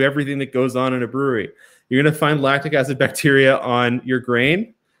adapted to everything that goes on in a brewery. You're going to find lactic acid bacteria on your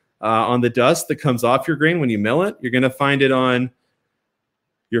grain, on the dust that comes off your grain when you mill it. You're going to find it on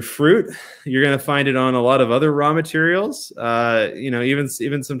your fruit. You're going to find it on a lot of other raw materials.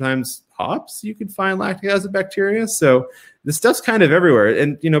 Even sometimes hops, you can find lactic acid bacteria. So this stuff's kind of everywhere.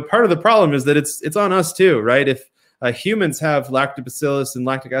 And part of the problem is that it's on us too, right? If humans have lactobacillus and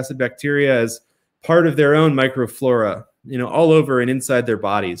lactic acid bacteria as part of their own microflora, all over and inside their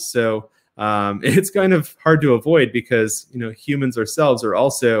bodies. So it's kind of hard to avoid, because humans ourselves are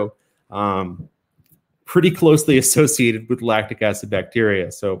also pretty closely associated with lactic acid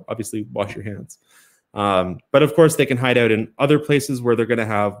bacteria. So obviously wash your hands. But of course they can hide out in other places where they're going to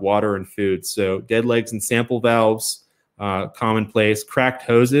have water and food. So dead legs and sample valves, commonplace. Cracked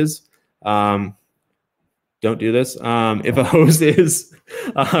hoses. Don't do this. If a hose is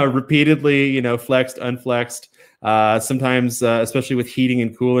repeatedly, flexed, unflexed, sometimes, especially with heating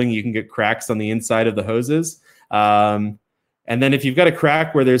and cooling, you can get cracks on the inside of the hoses. And then if you've got a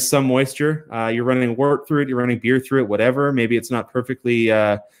crack where there's some moisture, you're running wort through it, you're running beer through it, whatever, maybe it's not perfectly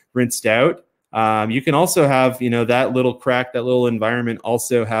rinsed out. You can also have, that little crack, that little environment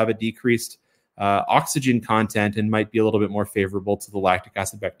also have a decreased oxygen content, and might be a little bit more favorable to the lactic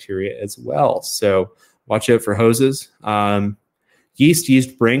acid bacteria as well. So watch out for hoses.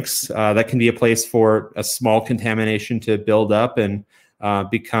 Yeast brinks, that can be a place for a small contamination to build up and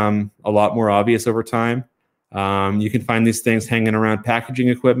become a lot more obvious over time. You can find these things hanging around packaging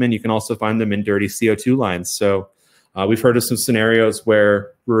equipment. You can also find them in dirty CO2 lines. So we've heard of some scenarios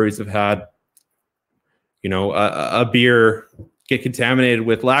where breweries have had, a beer get contaminated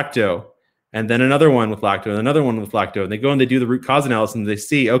with lacto, and then another one with lacto, and another one with lacto. And they go and they do the root cause analysis, and they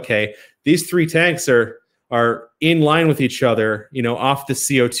see, okay, these three tanks are in line with each other, off the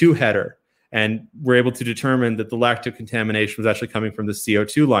CO2 header. And we're able to determine that the lacto contamination was actually coming from the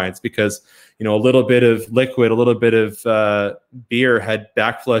CO2 lines, because, a little bit of liquid, a little bit of beer had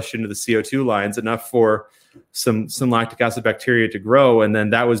backflushed into the CO2 lines, enough for some lactic acid bacteria to grow, and then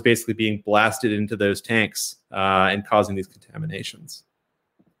that was basically being blasted into those tanks and causing these contaminations.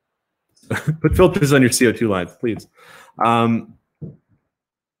 Put filters on your CO2 lines, please. The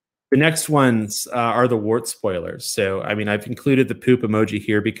next ones are the wart spoilers. So, I mean, I've included the poop emoji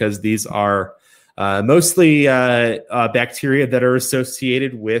here because these are mostly bacteria that are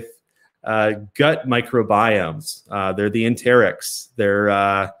associated with gut microbiomes. They're the enterics.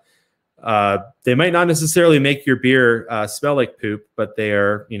 They might not necessarily make your beer smell like poop, but they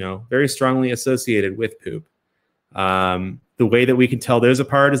are, very strongly associated with poop. The way that we can tell those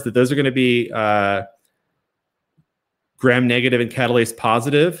apart is that those are going to be gram-negative and catalase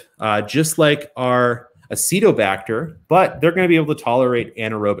positive, just like our acetobacter, but they're going to be able to tolerate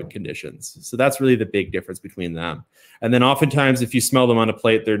anaerobic conditions. So that's really the big difference between them. And then oftentimes, if you smell them on a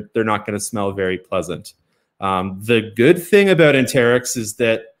plate, they're not going to smell very pleasant. The good thing about enterics is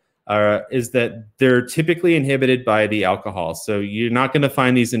that they're typically inhibited by the alcohol. So you're not going to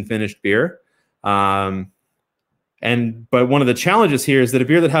find these in finished beer. But one of the challenges here is that a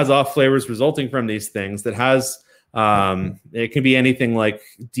beer that has off flavors resulting from these things, that has it can be anything like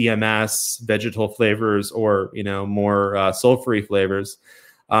DMS, vegetal flavors, or more sulfury flavors.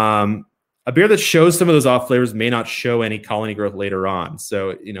 A beer that shows some of those off flavors may not show any colony growth later on.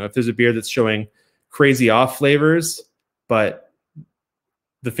 So if there's a beer that's showing crazy off flavors, but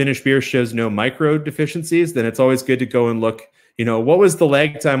the finished beer shows no micro deficiencies, then it's always good to go and look. What was the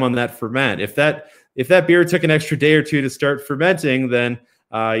lag time on that ferment? If that beer took an extra day or two to start fermenting, then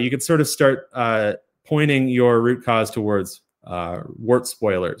you could sort of start pointing your root cause towards wart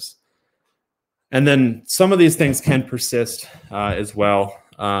spoilers. And then some of these things can persist as well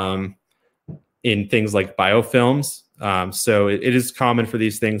in things like biofilms. So it is common for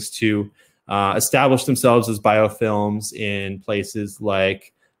these things to establish themselves as biofilms in places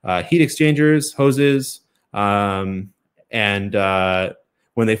like heat exchangers, hoses, and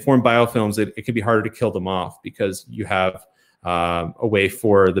when they form biofilms, it can be harder to kill them off because you have a way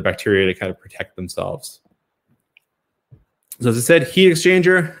for the bacteria to kind of protect themselves. So as I said, heat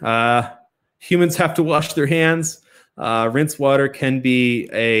exchanger, humans have to wash their hands. Rinse water can be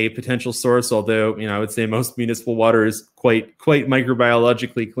a potential source, although I would say most municipal water is quite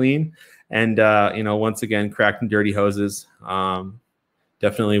microbiologically clean. And once again, cracked and dirty hoses,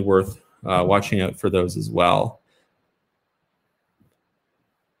 definitely worth watching out for those as well.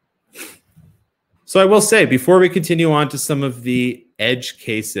 So I will say, before we continue on to some of the edge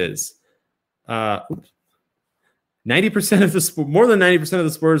cases, 90% of more than 90% of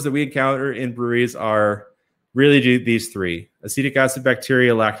the spores that we encounter in breweries are really these three: acetic acid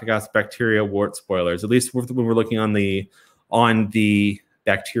bacteria, lactic acid bacteria, wart spoilers. At least when we're looking on the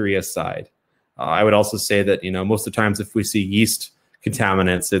bacteria side. I would also say that most of the times if we see yeast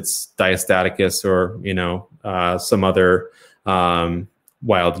contaminants, it's diastaticus or some other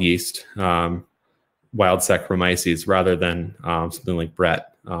wild yeast. Wild Saccharomyces rather than something like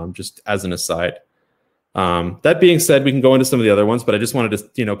Brett, just as an aside. That being said, we can go into some of the other ones, but I just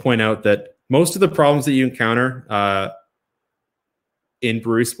wanted to point out that most of the problems that you encounter in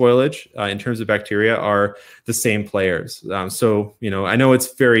brewery spoilage in terms of bacteria are the same players. So I know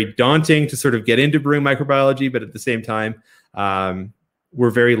it's very daunting to sort of get into brewing microbiology, but at the same time,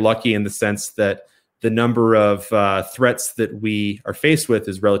 we're very lucky in the sense that the number of threats that we are faced with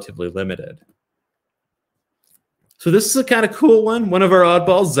is relatively limited. So this is a kind of cool one. One of our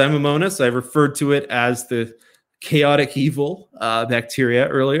oddballs, Zymomonas. I referred to it as the chaotic evil bacteria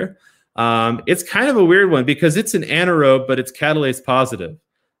earlier. It's kind of a weird one because it's an anaerobe, but it's catalase positive,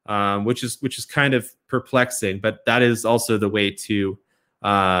 which is kind of perplexing. But that is also the way to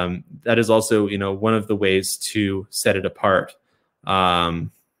one of the ways to set it apart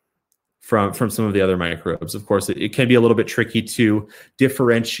from some of the other microbes. Of course, it can be a little bit tricky to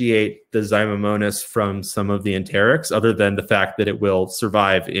differentiate the Zymomonas from some of the enterics, other than the fact that it will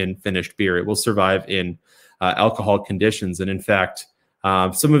survive in finished beer. It will survive in alcohol conditions. And in fact,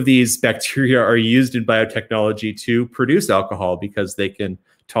 some of these bacteria are used in biotechnology to produce alcohol because they can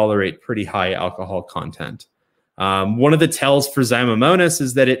tolerate pretty high alcohol content. One of the tells for Zymomonas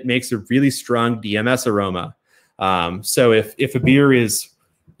is that it makes a really strong DMS aroma. So if a beer is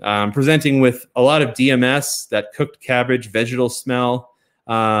presenting with a lot of DMS, that cooked cabbage, vegetal smell,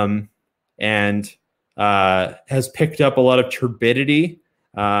 and has picked up a lot of turbidity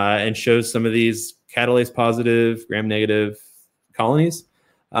and shows some of these catalase positive, gram negative colonies,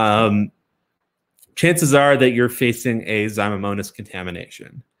 chances are that you're facing a Zymomonas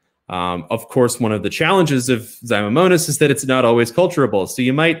contamination. Of course, one of the challenges of Zymomonas is that it's not always culturable. So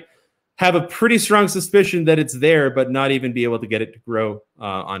you might have a pretty strong suspicion that it's there, but not even be able to get it to grow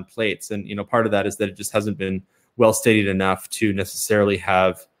on plates. And part of that is that it just hasn't been well studied enough to necessarily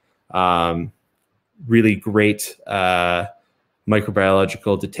have really great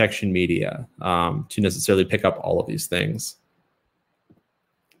microbiological detection media to necessarily pick up all of these things.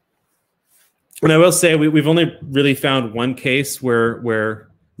 And I will say we've only really found one case where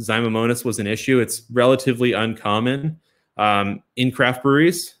Zymomonas was an issue. It's relatively uncommon in craft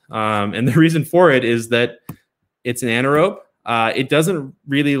breweries. And the reason for it is that it's an anaerobe. It doesn't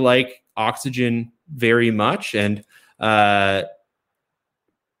really like oxygen very much. And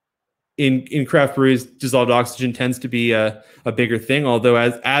in craft breweries, dissolved oxygen tends to be a bigger thing. Although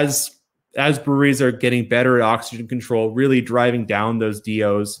as breweries are getting better at oxygen control, really driving down those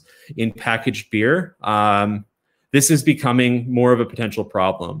DOs in packaged beer, this is becoming more of a potential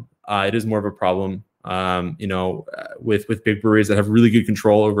problem. It is more of a problem, with big breweries that have really good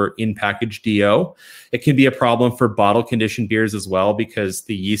control over in-packaged DO. It can be a problem for bottle conditioned beers as well, because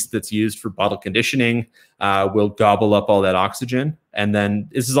the yeast that's used for bottle conditioning will gobble up all that oxygen. And then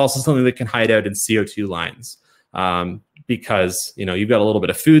this is also something that can hide out in CO2 lines. Because you've got a little bit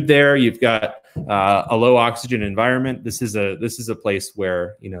of food there, you've got a low oxygen environment. This is a place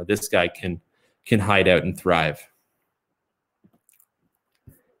where this guy can hide out and thrive.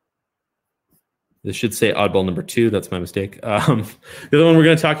 This should say oddball number 2. That's my mistake. The other one we're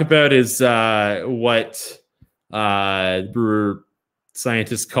going to talk about is what brewer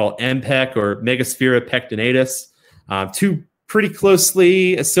scientists call MPEC, or Megasphaera pectinatus. Two pretty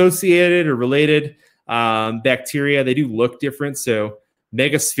closely associated or related bacteria. They do look different. So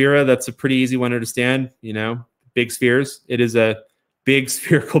Megasphaera, that's a pretty easy one to understand. Big spheres. It is a big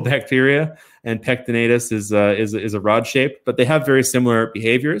spherical bacteria, and pectinatus is a rod shape, but they have very similar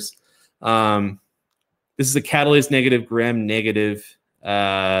behaviors. This is a catalase negative, gram negative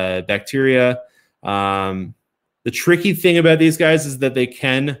bacteria. The tricky thing about these guys is that they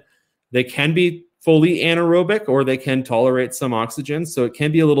can be fully anaerobic, or they can tolerate some oxygen. So it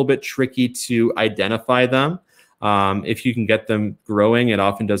can be a little bit tricky to identify them. If you can get them growing, it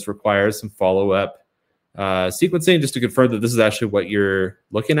often does require some follow-up sequencing just to confirm that this is actually what you're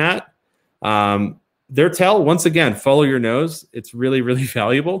looking at. Their tell, once again, follow your nose. It's really, really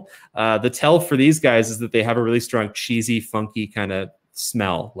valuable. The tell for these guys is that they have a really strong, cheesy, funky kind of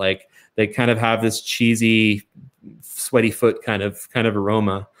smell. Like they kind of have this cheesy, sweaty foot kind of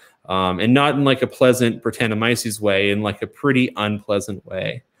aroma. And not in like a pleasant Brettanomyces way, in like a pretty unpleasant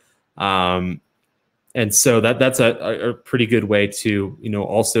way. And so that's a pretty good way to,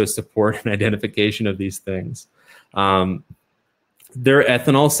 also support an identification of these things. They're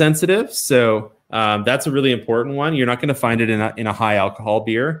ethanol sensitive. So that's a really important one. You're not going to find it in a high alcohol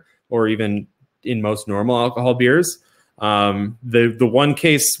beer, or even in most normal alcohol beers. The one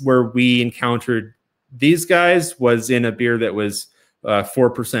case where we encountered these guys was in a beer that was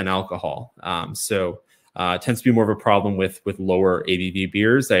 4% alcohol. So it tends to be more of a problem with lower ABV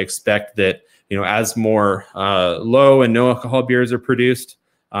beers. I expect that, as more low and no alcohol beers are produced,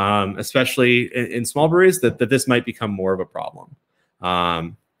 especially in small breweries, that this might become more of a problem.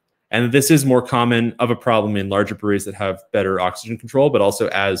 And this is more common of a problem in larger breweries that have better oxygen control, but also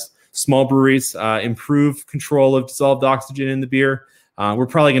as small breweries improve control of dissolved oxygen in the beer, we're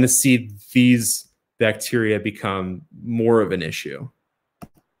probably going to see these bacteria become more of an issue.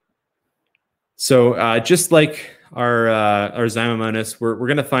 So just like our Zymomonas, we're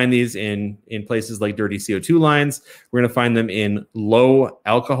going to find these in places like dirty CO2 lines. We're going to find them in low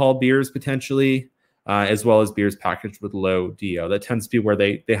alcohol beers potentially, as well as beers packaged with low DO. That tends to be where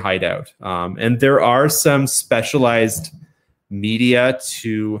they hide out. And there are some specialized media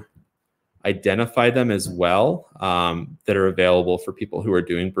to identify them as well, that are available for people who are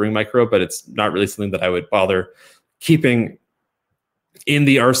doing brewing microbe, but it's not really something that I would bother keeping in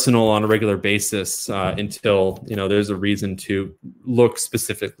the arsenal on a regular basis until there's a reason to look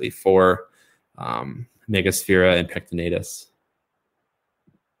specifically for Megasphaera and pectinatus.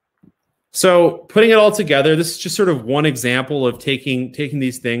 So putting it all together, this is just sort of one example of taking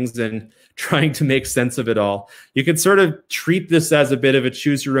these things and trying to make sense of it all. You can sort of treat this as a bit of a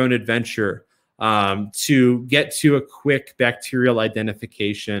choose your own adventure to get to a quick bacterial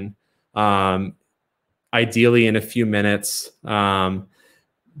identification, ideally in a few minutes,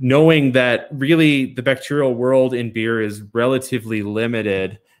 knowing that really the bacterial world in beer is relatively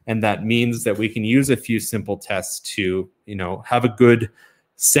limited. And that means that we can use a few simple tests to, have a good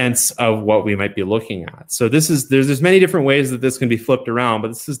sense of what we might be looking at. So there's many different ways that this can be flipped around,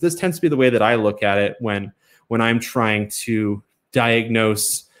 but this tends to be the way that I look at it when I'm trying to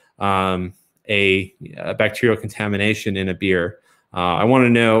diagnose a bacterial contamination in a beer. I want to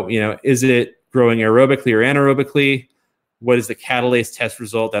know, is it growing aerobically or anaerobically? What is the catalase test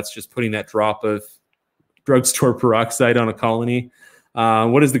result? That's just putting that drop of drugstore peroxide on a colony.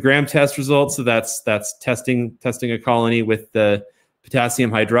 What is the gram test result? So that's testing a colony with the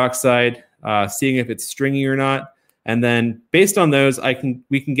potassium hydroxide, seeing if it's stringy or not. And then based on those,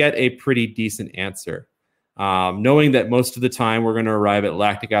 we can get a pretty decent answer. Knowing that most of the time we're going to arrive at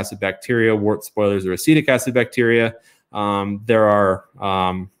lactic acid bacteria, wort spoilers, or acetic acid bacteria. There are,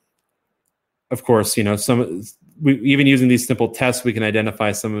 of course, even using these simple tests, we can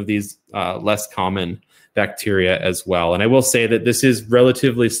identify some of these less common bacteria as well. And I will say that this is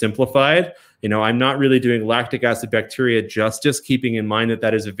relatively simplified. I'm not really doing lactic acid bacteria justice, keeping in mind that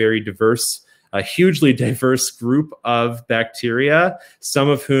that is a very diverse, a hugely diverse group of bacteria, some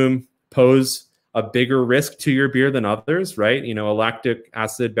of whom pose a bigger risk to your beer than others, right? A lactic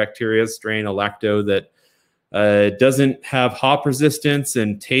acid bacteria strain, a lacto that doesn't have hop resistance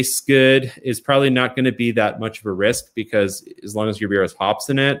and tastes good is probably not going to be that much of a risk, because as long as your beer has hops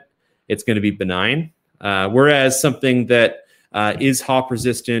in it, it's going to be benign. Whereas something that is hop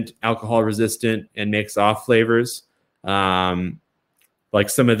resistant, alcohol resistant, and makes off flavors, like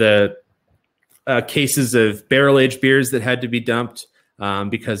some of the cases of barrel-aged beers that had to be dumped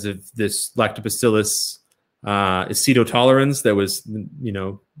because of this lactobacillus acetotolerance that was,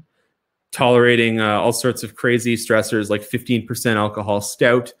 tolerating all sorts of crazy stressors like 15% alcohol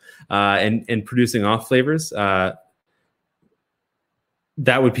stout and producing off flavors.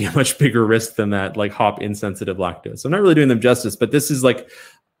 That would be a much bigger risk than that, like hop insensitive lactose. So I'm not really doing them justice, but this is like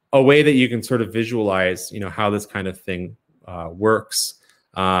a way that you can sort of visualize, how this kind of thing works.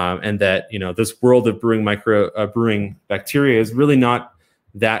 And that, this world of brewing bacteria is really not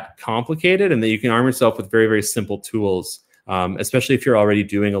that complicated, and that you can arm yourself with very, very simple tools, especially if you're already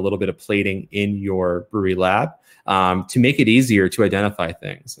doing a little bit of plating in your brewery lab, to make it easier to identify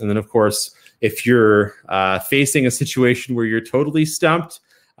things. And then, of course, if you're facing a situation where you're totally stumped,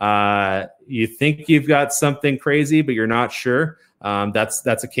 you think you've got something crazy, but you're not sure, that's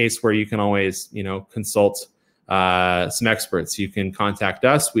a case where you can always, consult some experts. You can contact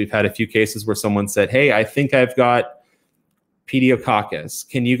us. We've had a few cases where someone said, hey, I think I've got Pediococcus.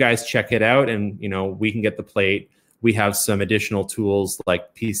 Can you guys check it out? And, we can get the plate. We have some additional tools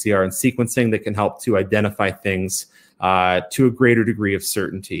like PCR and sequencing that can help to identify things to a greater degree of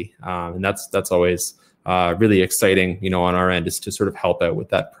certainty. And that's always really exciting, on our end, is to sort of help out with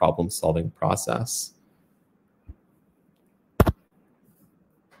that problem-solving process.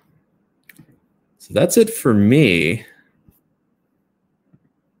 So that's it for me.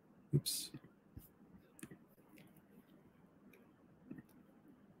 Oops.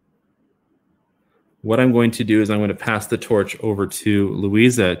 What I'm going to do is I'm going to pass the torch over to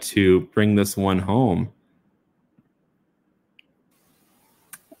Luisa to bring this one home.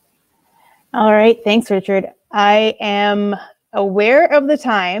 All right, thanks, Richard. I am aware of the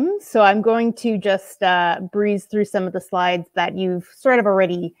time, so I'm going to just breeze through some of the slides that you've sort of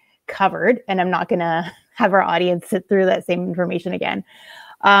already covered, and I'm not going to have our audience sit through that same information again.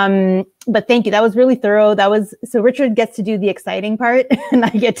 But thank you. That was really thorough. So Richard gets to do the exciting part, and I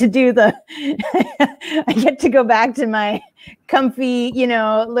get to do I get to go back to my comfy,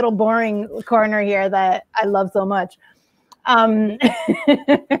 little boring corner here that I love so much.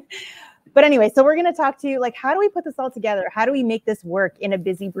 But anyway, so we're going to talk to you, like, how do we put this all together? How do we make this work in a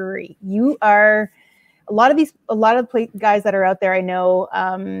busy brewery? A lot of guys that are out there, I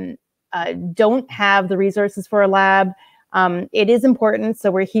know, don't have the resources for a lab. It is important.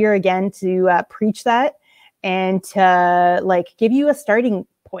 So we're here again to preach that and to give you a starting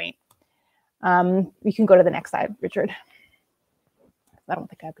point. We can go to the next slide, Richard. I don't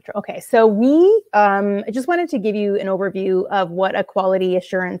think I have control. Okay, so I just wanted to give you an overview of what a quality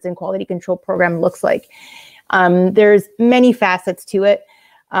assurance and quality control program looks like. There's many facets to it.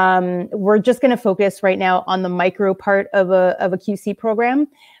 We're just going to focus right now on the micro part of a QC program,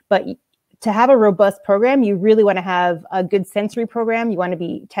 but to have a robust program, you really want to have a good sensory program. You want to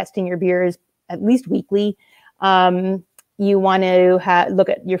be testing your beers at least weekly. You want to look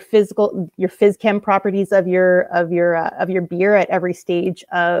at your phys chem properties of your beer at every stage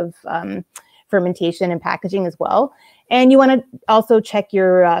of fermentation and packaging as well. And you want to also check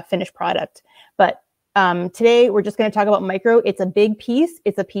your finished product. But today we're just going to talk about micro. It's a big piece.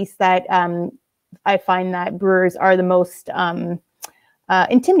 It's a piece that I find that brewers are the most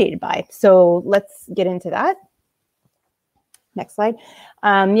intimidated by. So let's get into that. Next slide.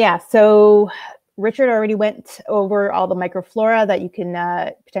 So Richard already went over all the microflora that you can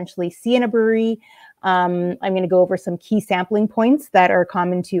potentially see in a brewery. I'm going to go over some key sampling points that are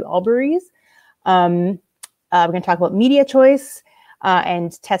common to all breweries. We're going to talk about media choice.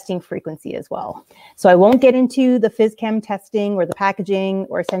 and testing frequency as well. So I won't get into the phys chem testing or the packaging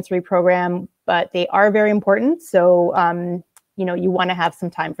or sensory program, but they are very important. So, you want to have some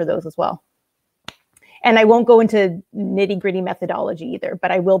time for those as well. And I won't go into nitty gritty methodology either,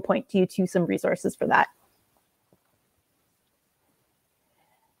 but I will point you to some resources for that.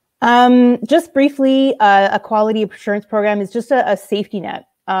 Just briefly, a quality assurance program is just a safety net.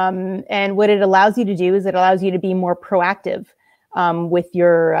 And what it allows you to do is it allows you to be more proactive with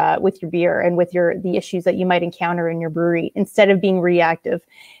your beer and with the issues that you might encounter in your brewery, instead of being reactive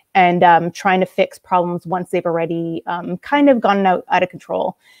and trying to fix problems once they've already kind of gone out of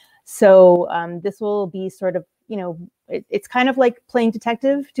control. So this will be sort of, it's kind of like playing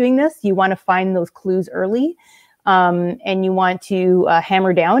detective doing this. You want to find those clues early, and you want to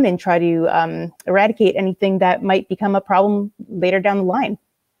hammer down and try to eradicate anything that might become a problem later down the line.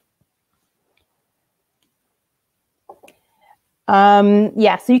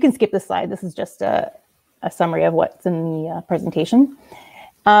 Yeah, so you can skip this slide. This is just a summary of what's in the presentation.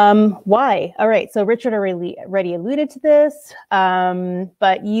 Why? All right, so Richard already alluded to this,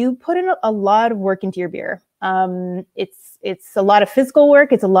 but you put in a lot of work into your beer. It's a lot of physical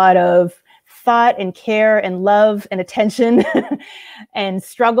work. It's a lot of thought and care and love and attention and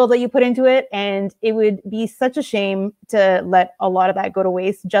struggle that you put into it. And it would be such a shame to let a lot of that go to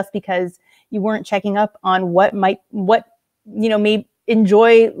waste just because you weren't checking up on what may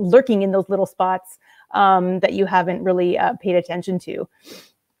enjoy lurking in those little spots that you haven't really paid attention to.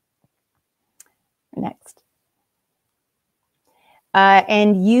 Next.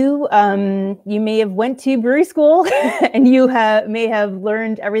 And you may have went to brewery school and you may have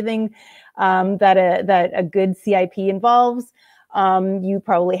learned everything that a good CIP involves. You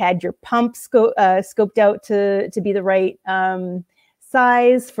probably had your pump scoped out to be the right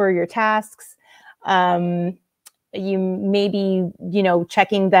size for your tasks. You may be,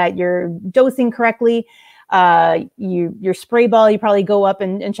 checking that you're dosing correctly. Your spray ball, you probably go up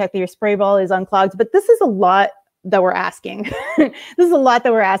and check that your spray ball is unclogged. But this is a lot that we're asking. This is a lot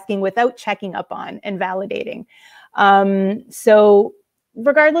that we're asking without checking up on and validating. So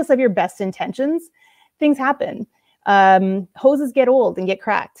regardless of your best intentions, things happen. Hoses get old and get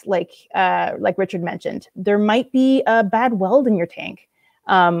cracked, like Richard mentioned. There might be a bad weld in your tank.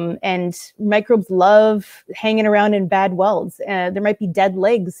 And microbes love hanging around in bad welds. There might be dead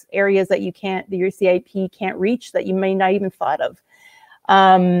legs, areas that your CIP can't reach that you may not even thought of.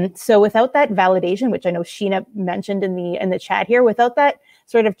 So without that validation, which I know Sheena mentioned in the chat here, without that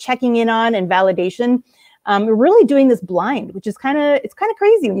sort of checking in on and validation, we're really doing this blind, which is kind of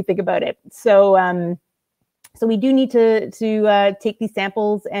crazy when you think about it. So so we do need to take these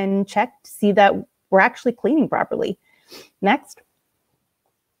samples and check to see that we're actually cleaning properly. Next.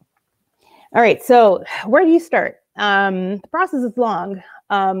 All right, so where do you start? The process is long.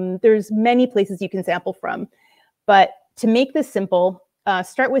 There's many places you can sample from, but to make this simple,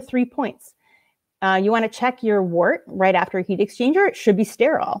 start with 3 points. You want to check your wort right after a heat exchanger. It should be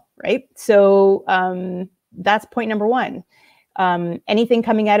sterile, right? So that's point number 1. Anything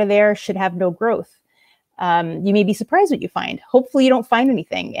coming out of there should have no growth. You may be surprised what you find. Hopefully you don't find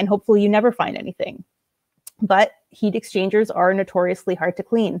anything, and hopefully you never find anything. But heat exchangers are notoriously hard to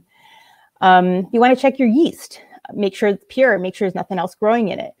clean. You want to check your yeast. Make sure it's pure. Make sure there's nothing else growing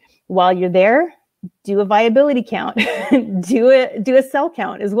in it. While you're there, do a viability count. do a cell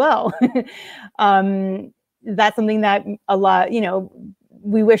count as well. That's something that a lot,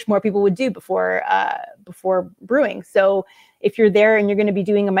 we wish more people would do before brewing. So if you're there and you're going to be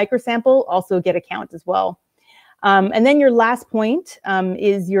doing a microsample, also get a count as well. And then your last point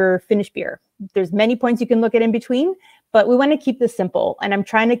is your finished beer. There's many points you can look at in between, but we want to keep this simple. And I'm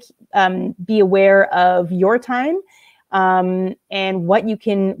trying to be aware of your time and what you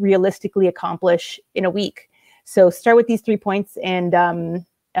can realistically accomplish in a week. So start with these 3 points and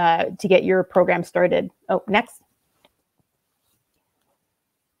to get your program started. Oh, next.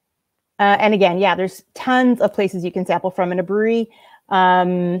 And again, yeah, there's tons of places you can sample from in a brewery.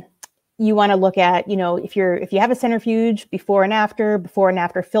 You want to look at, if you have a centrifuge, before and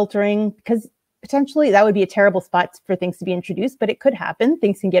after filtering, because potentially that would be a terrible spot for things to be introduced, but it could happen.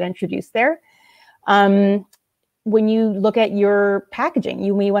 Things can get introduced there. When you look at your packaging,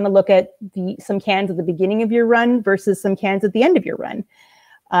 you may want to look at some cans at the beginning of your run versus some cans at the end of your run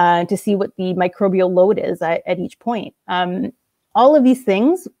to see what the microbial load is at each point. All of these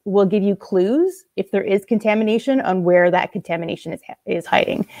things will give you clues if there is contamination on where that contamination is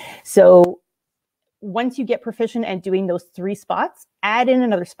hiding. So once you get proficient at doing those 3 spots, add in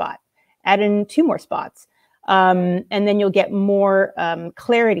another spot, add in 2 more spots. And then you'll get more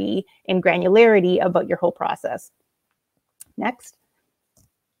clarity and granularity about your whole process. Next.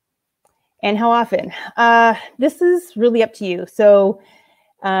 And how often? This is really up to you. So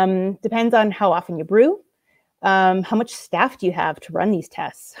depends on how often you brew. How much staff do you have to run these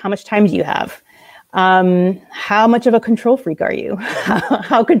tests? How much time do you have? How much of a control freak are you?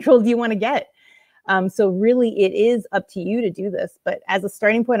 How controlled do you want to get? So really, it is up to you to do this. But as a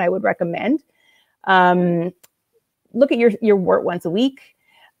starting point, I would recommend look at your wort once a week.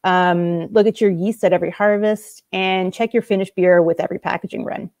 Look at your yeast at every harvest, and check your finished beer with every packaging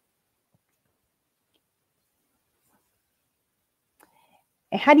run.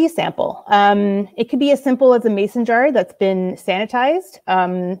 How do you sample? It could be as simple as a mason jar that's been sanitized.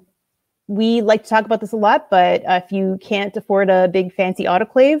 We like to talk about this a lot, but if you can't afford a big fancy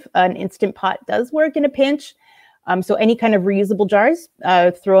autoclave, an Instant Pot does work in a pinch. So any kind of reusable jars,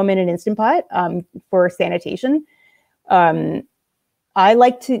 throw them in an Instant Pot for sanitation. I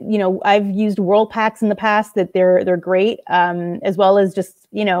like to, I've used Whirl Packs in the past that they're great, as well as just,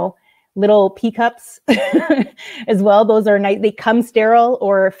 little pea cups as well. Those are nice. They come sterile,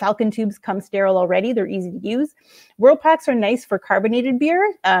 or Falcon tubes come sterile already. They're easy to use. Whirl Packs are nice for carbonated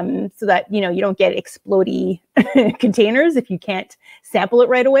beer, so that, you don't get explodey containers if you can't sample it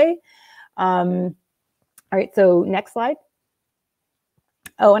right away. All right, so next slide.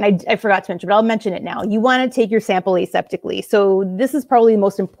 Oh, and I forgot to mention, but I'll mention it now. You want to take your sample aseptically. So this is probably the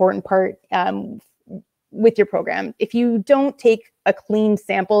most important part with your program. If you don't take a clean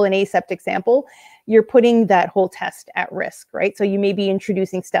sample, an aseptic sample, you're putting that whole test at risk, right? So you may be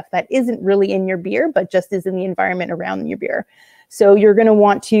introducing stuff that isn't really in your beer, but just is in the environment around your beer. So you're going to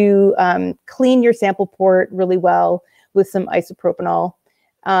want to clean your sample port really well with some isopropanol.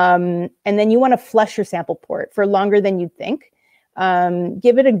 And then you want to flush your sample port for longer than you'd think.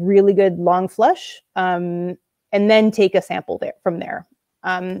 Give it a really good long flush, and then take a sample from there.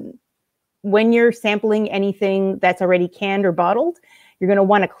 When you're sampling anything that's already canned or bottled, you're going to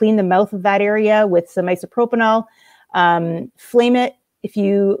want to clean the mouth of that area with some isopropanol. Flame it if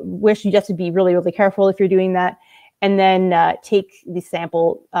you wish. You just have to be really, really careful if you're doing that. And then take the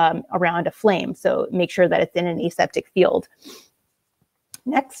sample around a flame. So make sure that it's in an aseptic field.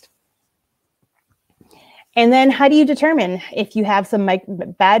 Next. And then how do you determine if you have some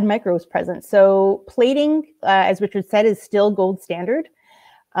bad microbes present? So plating, as Richard said, is still gold standard.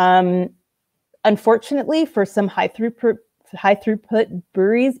 Unfortunately, for some high throughput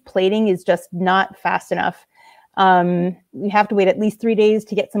breweries, plating is just not fast enough. You have to wait at least 3 days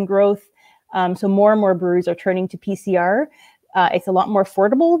to get some growth. So more and more breweries are turning to PCR. It's a lot more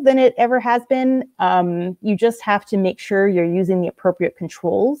affordable than it ever has been. You just have to make sure you're using the appropriate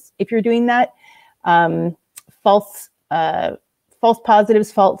controls if you're doing that. False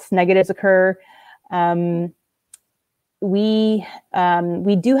positives, false negatives occur. We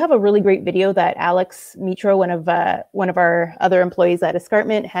do have a really great video that Alex Mitro, one of our other employees at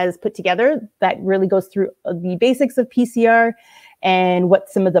Escarpment, has put together that really goes through the basics of PCR and what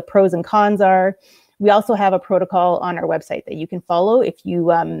some of the pros and cons are. We also have a protocol on our website that you can follow if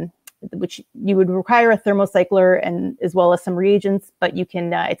you, which you would require a thermocycler and as well as some reagents, but you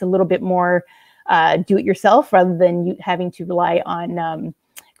can, it's a little bit more do it yourself rather than you having to rely on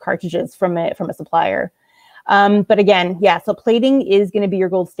cartridges from a supplier. But again, yeah, so plating is going to be your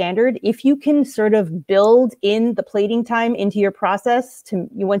gold standard. If you can sort of build in the plating time into your process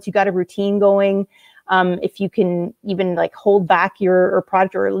once you got a routine going, if you can even like hold back your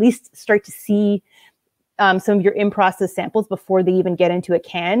product, or at least start to see some of your in-process samples before they even get into a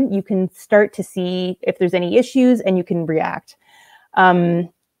can, you can start to see if there's any issues and you can react.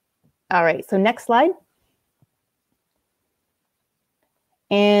 All right, so next slide.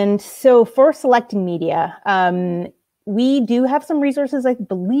 And so for selecting media, we do have some resources, I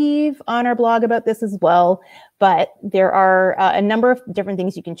believe, on our blog about this as well, but there are a number of different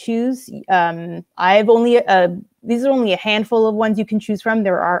things you can choose. these are only a handful of ones you can choose from.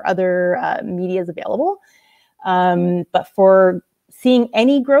 There are other medias available, but for seeing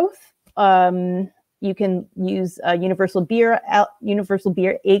any growth, you can use Universal Beer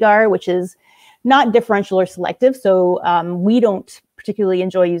Agar, which is not differential or selective. So we don't particularly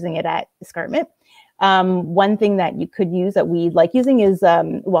enjoy using it at Escarpment. One thing that you could use that we like using is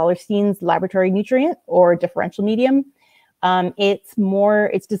Wallerstein's laboratory nutrient or differential medium.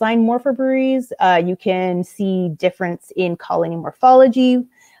 It's designed more for breweries. You can see difference in colony morphology,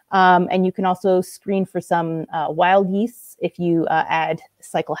 and you can also screen for some wild yeasts if you add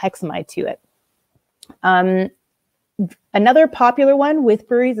cyclohexamide to it. Another popular one with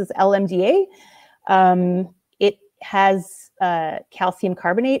breweries is LMDA. It has calcium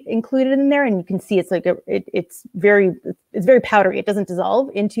carbonate included in there, and you can see it's like it's very powdery. It doesn't dissolve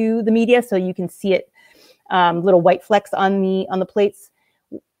into the media, so you can see it little white flecks on the plates.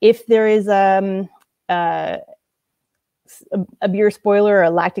 If there is a beer spoiler or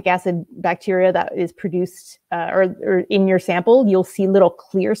a lactic acid bacteria that is produced or in your sample, you'll see little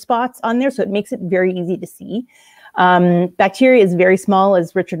clear spots on there. So it makes it very easy to see. Bacteria is very small,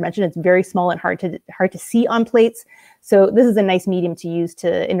 as Richard mentioned. It's very small and hard to see on plates. So this is a nice medium to use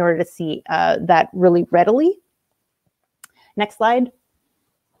in order to see that really readily. Next slide.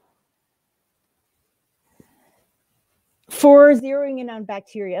 For zeroing in on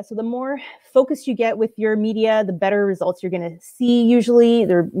bacteria, so the more focused you get with your media, the better results you're going to see usually.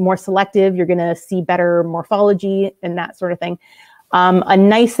 They're more selective. You're going to see better morphology and that sort of thing. A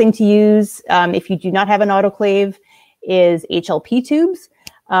nice thing to use if you do not have an autoclave is HLP tubes.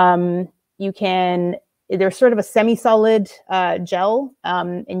 They're sort of a semi-solid gel,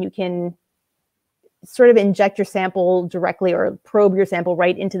 and you can sort of inject your sample directly or probe your sample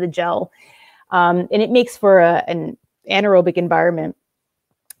right into the gel. And it makes for an anaerobic environment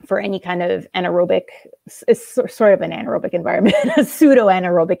for any kind of anaerobic, it's sort of an anaerobic environment, a pseudo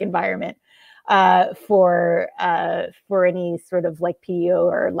anaerobic environment for any sort of like PEO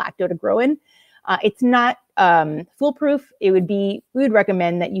or lacto to grow in. It's not foolproof. We would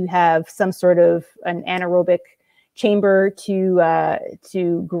recommend that you have some sort of an anaerobic chamber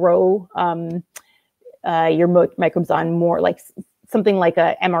to grow your microbes on, more like something like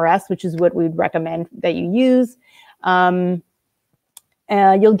a MRS, which is what we'd recommend that you use. You'll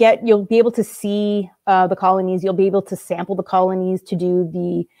be able to see the colonies. You'll be able to sample the colonies to do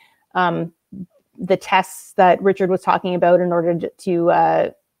the tests that Richard was talking about in order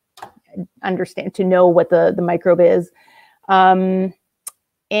to understand, to know what the microbe is. And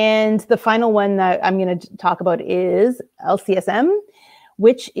the final one that I'm going to talk about is LCSM,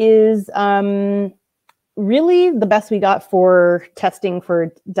 which is really the best we got for testing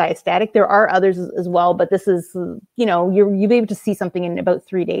for diastatic. There are others as well, but this is, you'll be able to see something in about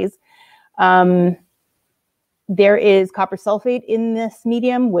 3 days. There is copper sulfate in this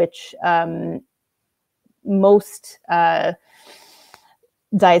medium, which most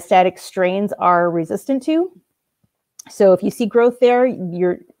diastatic strains are resistant to. So if you see growth there,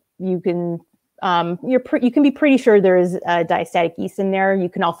 you can be pretty sure there is diastatic yeast in there. You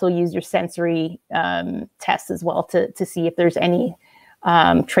can also use your sensory tests as well to see if there's any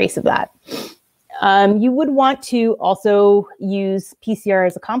trace of that. You would want to also use PCR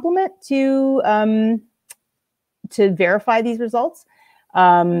as a complement to verify these results.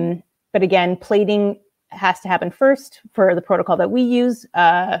 But again, plating has to happen first for the protocol that we use,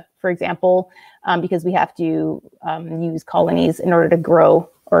 for example, because we have to use colonies in order to grow,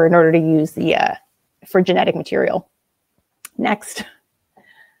 or in order to use for genetic material. Next.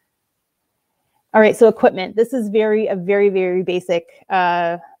 All right, so equipment. This is a very, very basic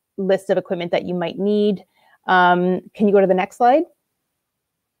list of equipment that you might need. Can you go to the next slide?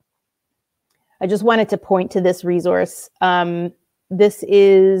 I just wanted to point to this resource. This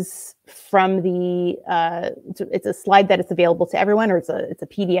is from it's a slide that is available to everyone, or it's a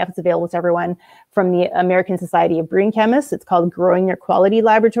PDF that's available to everyone from the American Society of Brewing Chemists. It's called Growing Your Quality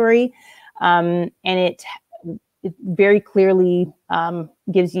Laboratory. And it very clearly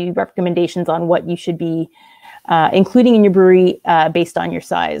gives you recommendations on what you should be including in your brewery based on your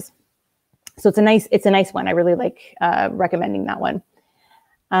size. So it's a nice one. I really like recommending that one.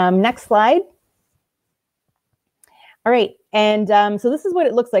 Next slide. All right, and so this is what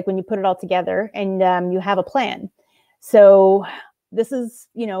it looks like when you put it all together and you have a plan. So this is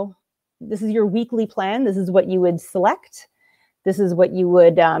your weekly plan. This is what you would select. This is what you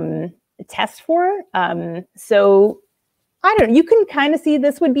would test for. So I don't know, you can kind of see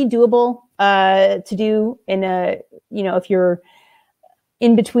this would be doable to do in if you're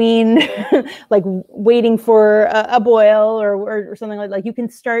in between, like waiting for a boil or something like you can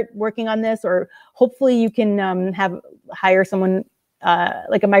start working on this, or hopefully you can hire someone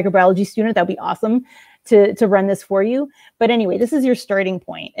like a microbiology student. That'd be awesome to run this for you. But anyway, this is your starting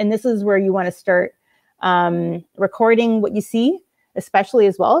point, and this is where you want to start recording what you see, especially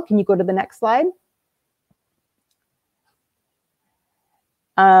as well. Can you go to the next slide?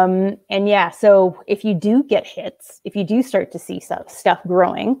 And yeah, so if you do get hits, if you do start to see stuff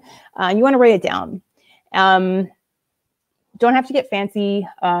growing, you want to write it down. Don't have to get fancy.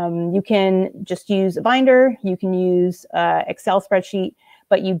 You can just use a binder. You can use Excel spreadsheet,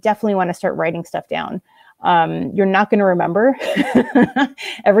 but you definitely want to start writing stuff down. You're not going to remember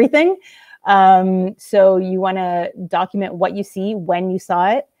everything. So you want to document what you see, when you saw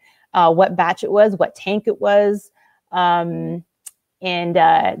it, what batch it was, what tank it was, and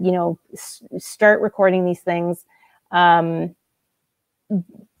start recording these things.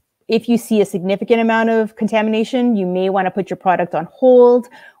 If you see a significant amount of contamination, you may want to put your product on hold,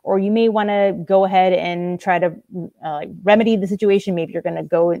 or you may want to go ahead and try to remedy the situation. Maybe you're going to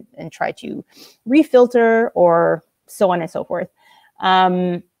go and try to refilter, or so on and so forth.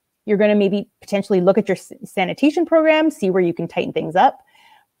 You're going to maybe potentially look at your sanitation program, see where you can tighten things up,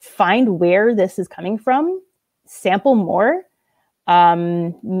 find where this is coming from, sample more.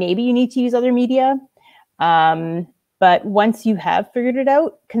 Maybe you need to use other media. But once you have figured it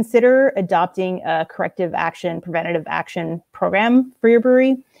out, consider adopting a corrective action, preventative action program for your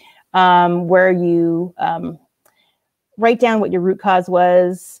brewery, where you write down what your root cause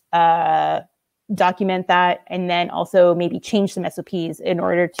was, document that, and then also maybe change some SOPs in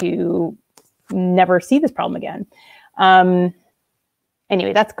order to never see this problem again.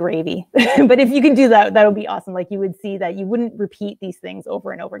 Anyway, that's gravy. But if you can do that, that would be awesome. Like, you would see that you wouldn't repeat these things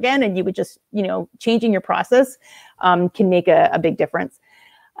over and over again, and you would just, changing your process can make a big difference.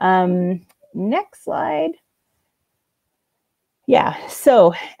 Next slide. Yeah,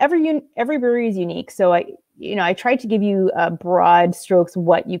 so every brewery is unique. So I tried to give you broad strokes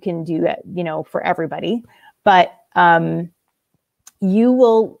what you can do, for everybody. But you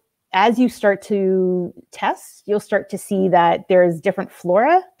will, as you start to test, you'll start to see that there's different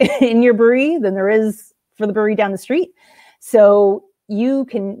flora in your brewery than there is for the brewery down the street. So you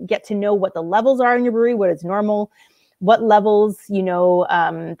can get to know what the levels are in your brewery, what is normal, what levels,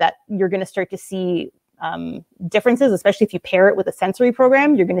 that you're going to start to see differences, especially if you pair it with a sensory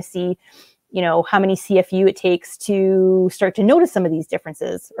program. You're going to see, how many CFU it takes to start to notice some of these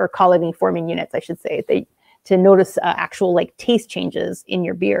differences, or colony forming units, I should say, to notice actual taste changes in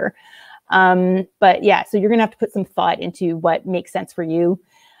your beer. But yeah, so you're going to have to put some thought into what makes sense for you.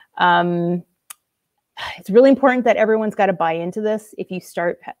 It's really important that everyone's got to buy into this. If you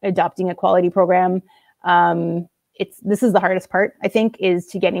start adopting a quality program, this is the hardest part, I think, is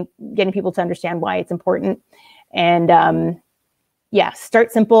to getting people to understand why it's important. And yeah,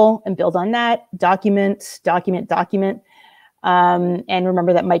 start simple and build on that. Document. And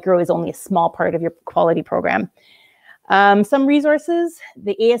remember that micro is only a small part of your quality program. Some resources,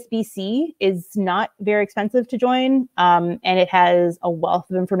 the ASBC is not very expensive to join, and it has a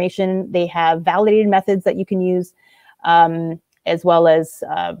wealth of information. They have validated methods that you can use, as well as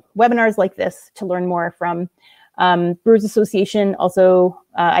webinars like this to learn more from. Brewers Association also,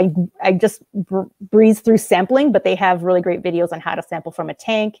 I just breeze through sampling, but they have really great videos on how to sample from a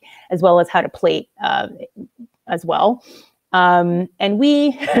tank, as well as how to plate as well. And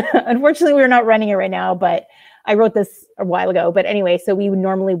we, unfortunately, we're not running it right now, but I wrote this a while ago. But anyway, so we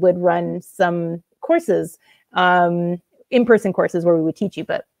normally would run some courses, in-person courses where we would teach you,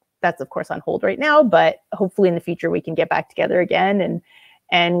 but that's of course on hold right now. But hopefully in the future we can get back together again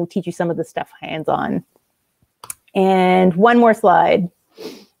and we'll teach you some of the stuff hands-on. And one more slide.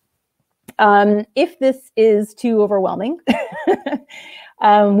 If this is too overwhelming,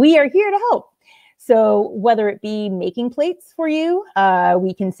 we are here to help. So whether it be making plates for you,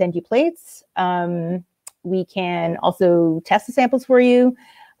 we can send you plates. We can also test the samples for you.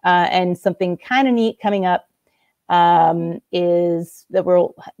 And something kind of neat coming up is that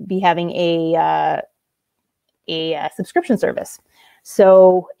we'll be having a subscription service.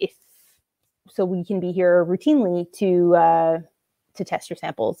 So we can be here routinely to test your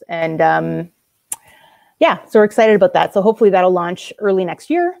samples. And yeah, so we're excited about that. So hopefully that'll launch early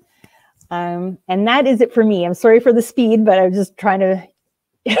next year. And that is it for me. I'm sorry for the speed, but I'm just trying to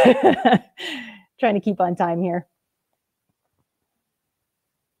keep on time here.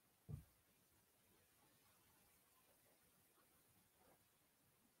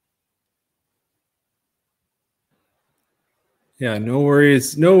 Yeah, no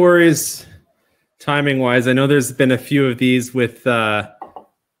worries. No worries. Timing wise, I know there's been a few of these with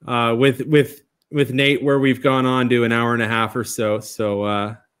Nate where we've gone on to an hour and a half or so.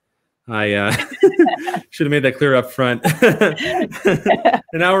 So I should have made that clear up front.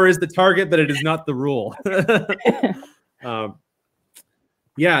 An hour is the target, but it is not the rule.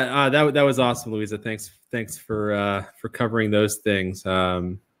 Yeah, that was awesome, Luisa. Thanks for covering those things.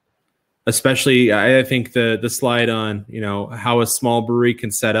 Especially, I think the slide on how a small brewery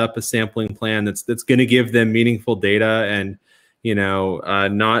can set up a sampling plan that's going to give them meaningful data and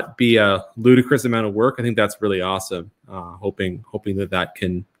not be a ludicrous amount of work. I think that's really awesome. Hoping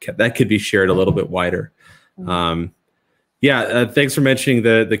that could be shared a little bit wider. Yeah, thanks for mentioning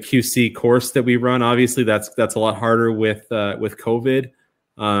the QC course that we run. Obviously, that's a lot harder with COVID.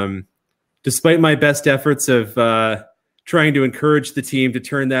 Despite my best efforts of trying to encourage the team to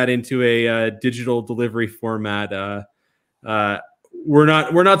turn that into a digital delivery format, we're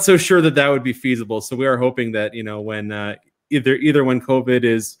not so sure that would be feasible. So we are hoping that when either when COVID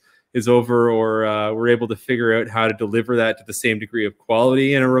is is over, or we're able to figure out how to deliver that to the same degree of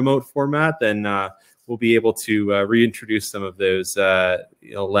quality in a remote format, then we'll be able to reintroduce some of those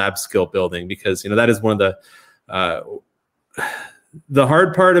lab skill building, because that is one of the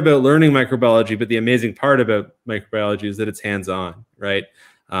hard part about learning microbiology, but the amazing part about microbiology is that it's hands-on, right?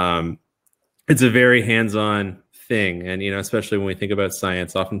 It's a very hands-on thing, and especially when we think about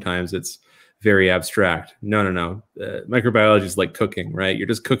science, oftentimes it's very abstract. No. Microbiology is like cooking, right? You're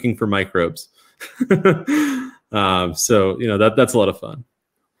just cooking for microbes. So that's a lot of fun.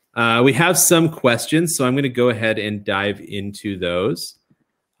 We have some questions, so I'm going to go ahead and dive into those.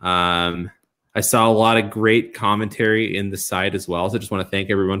 I saw a lot of great commentary in the site as well, so I just want to thank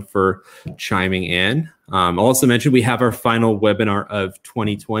everyone for chiming in. I'll also mention we have our final webinar of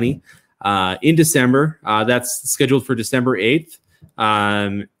 2020 in December. That's scheduled for December 8th.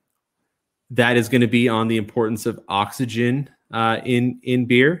 That is going to be on the importance of oxygen in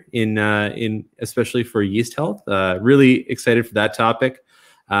beer, in especially for yeast health. Really excited for that topic.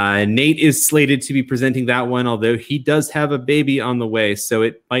 Nate is slated to be presenting that one, although he does have a baby on the way, so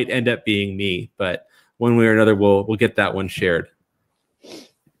it might end up being me. But one way or another, we'll get that one shared.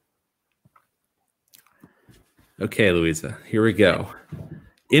 Okay, Luisa, here we go.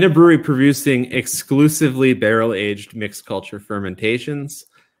 In a brewery producing exclusively barrel-aged mixed culture fermentations,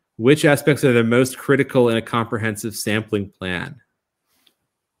 which aspects are the most critical in a comprehensive sampling plan?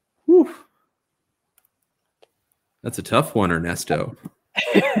 Whew. That's a tough one, Ernesto.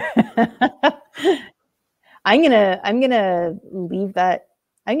 I'm gonna leave that.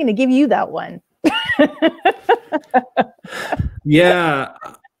 I'm gonna give you that one. Yeah,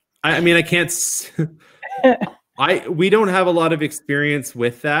 I mean, I can't. We don't have a lot of experience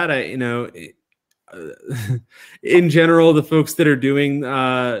with that. In general, the folks that are doing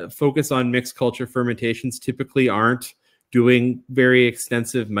focus on mixed culture fermentations typically aren't doing very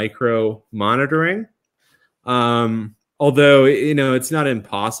extensive micro monitoring. Although, it's not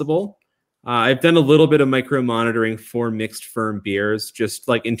impossible. I've done a little bit of micro monitoring for mixed firm beers, just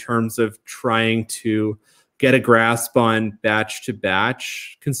like in terms of trying to get a grasp on batch to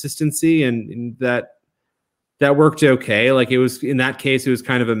batch consistency, and that worked okay. Like, it was, in that case, it was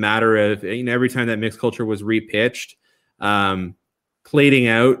kind of a matter of, every time that mixed culture was repitched, plating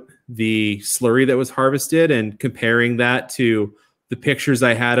out the slurry that was harvested and comparing that to the pictures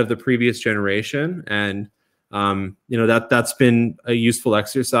I had of the previous generation. And that's been a useful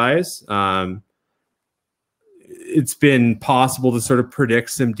exercise. It's been possible to sort of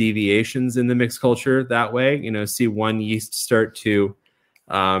predict some deviations in the mixed culture that way, see one yeast start to,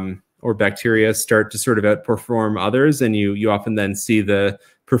 or bacteria start to sort of outperform others. And you often then see the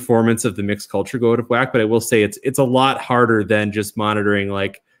performance of the mixed culture go out of whack. But I will say it's a lot harder than just monitoring,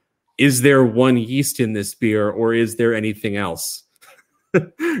 like, is there one yeast in this beer or is there anything else?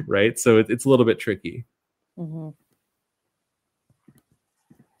 Right. So it's a little bit tricky. Mm-hmm.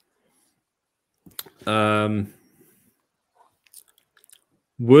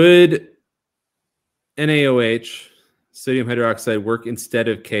 Would NaOH, sodium hydroxide, work instead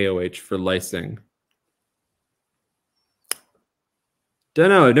of KOH for lysing? Don't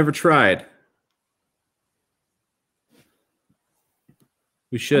know. I've never tried.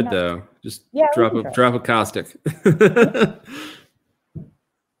 We should, though. Just drop a caustic.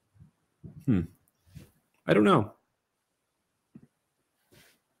 I don't know.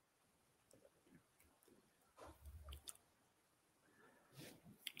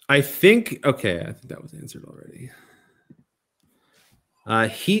 I think that was answered already.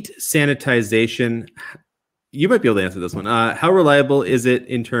 Heat sanitization. You might be able to answer this one. How reliable is it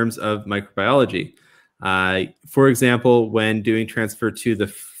in terms of microbiology? For example, when doing transfer to the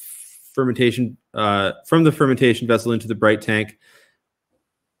fermentation, from the fermentation vessel into the bright tank.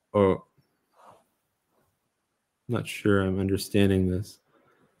 Oh, I'm not sure I'm understanding this.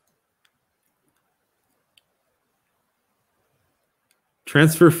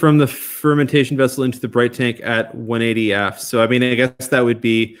 Transfer from the fermentation vessel into the bright tank at 180 F. So, I mean, I guess that would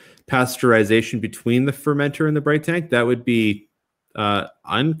be pasteurization between the fermenter and the bright tank. That would be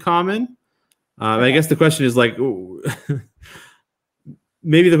uncommon. I guess the question is, like,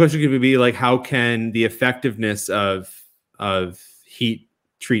 maybe the question could be, like, how can the effectiveness of heat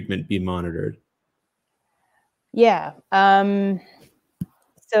treatment be monitored? Yeah.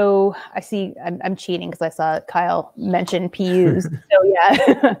 So I see I'm cheating because I saw Kyle mention PUs. So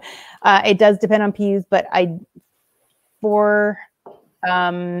yeah, it does depend on PUs, but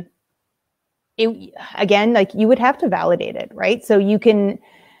again, like, you would have to validate it, right? So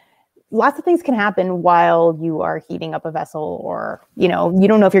lots of things can happen while you are heating up a vessel, or, you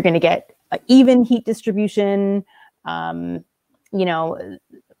don't know if you're going to get an even heat distribution, or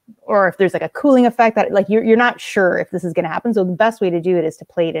or if there's like a cooling effect that like you're not sure if this is going to happen. So the best way to do it is to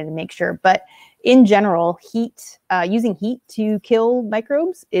plate it and make sure. But in general, heat, using heat to kill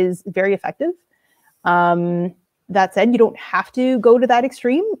microbes is very effective. That said, you don't have to go to that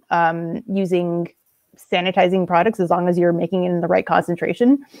extreme. Using sanitizing products, as long as you're making it in the right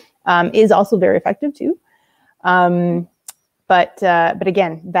concentration, is also very effective too. But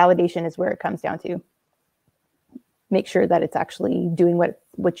again, validation is where it comes down to. Make sure that it's actually doing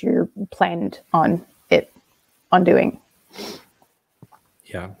what you're planned on doing.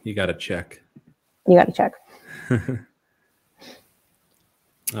 Yeah, you got to check. You got to check.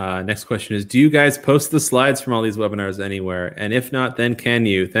 Next question is, do you guys post the slides from all these webinars anywhere? And if not, then can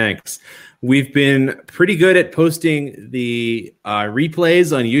you? Thanks. We've been pretty good at posting the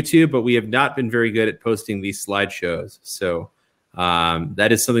replays on YouTube, but we have not been very good at posting these slideshows. So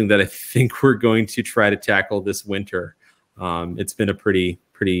that is something that I think we're going to try to tackle this winter. It's been a pretty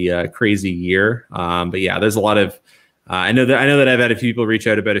crazy year. But yeah, there's a lot of, I know that I've had a few people reach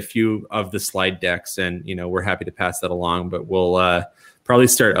out about a few of the slide decks, and we're happy to pass that along, but we'll probably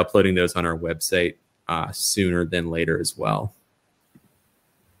start uploading those on our website sooner than later as well.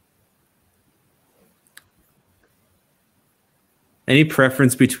 Any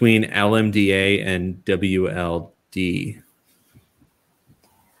preference between LMDA and WLD?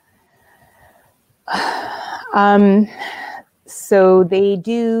 So they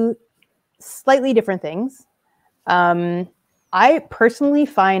do slightly different things. I personally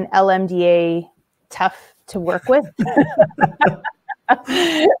find LMDA tough to work with.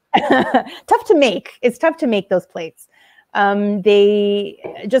 Tough to make. It's tough to make those plates.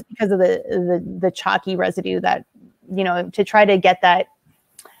 They just because of the chalky residue that, to try to get that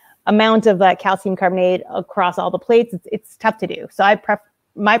amount of that calcium carbonate across all the plates, it's tough to do. So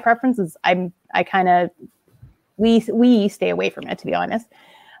my preference is we stay away from it, to be honest.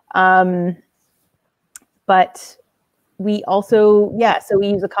 But we also, so we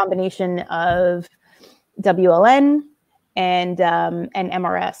use a combination of WLN and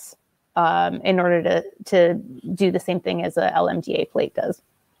MRS in order to do the same thing as a LMDA plate does.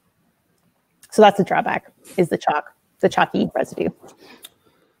 So that's the drawback, is the chalky residue.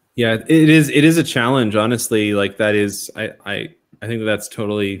 Yeah, it is a challenge, honestly. Like that is, I think that's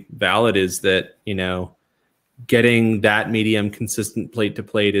totally valid, is that, getting that medium consistent plate to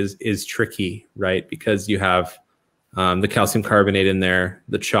plate is tricky, right? Because you have the calcium carbonate in there,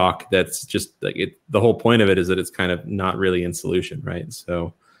 the chalk, that's just like it. The whole point of it is that it's kind of not really in solution, right?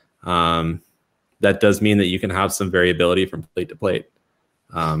 So that does mean that you can have some variability from plate to plate.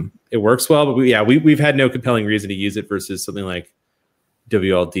 It works well, but we've had no compelling reason to use it versus something like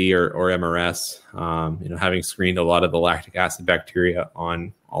WLD or MRS, having screened a lot of the lactic acid bacteria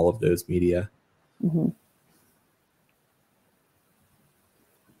on all of those media. Mm-hmm.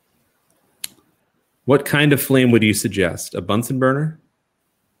 What kind of flame would you suggest? A Bunsen burner?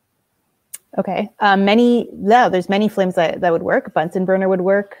 Okay. There's many flames that would work. Bunsen burner would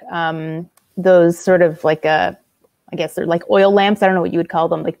work. Those sort of like I guess they're like oil lamps. I don't know what you would call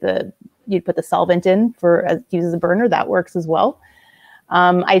them. Like you'd put the solvent in use as a burner. That works as well.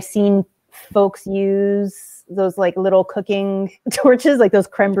 I've seen folks use those like little cooking torches, like those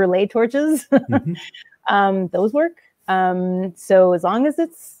creme brulee torches. Mm-hmm. Those work. So as long as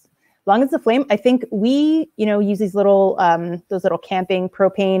the flame, I think we, use these little, those little camping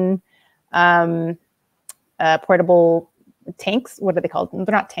propane, portable tanks. What are they called? They're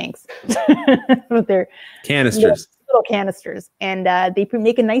not tanks, but they're canisters, little canisters. And, they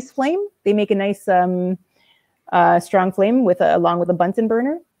make a nice flame. They make a nice, strong flame along with a Bunsen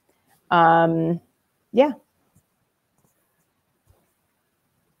burner. Yeah.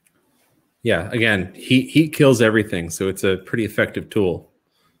 Yeah. Again, heat kills everything. So it's a pretty effective tool.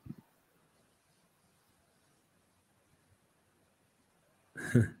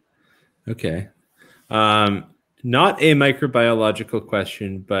 Okay. Not a microbiological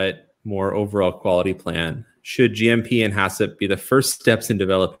question, but more overall quality plan. Should GMP and HACCP be the first steps in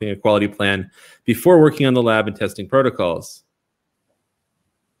developing a quality plan before working on the lab and testing protocols?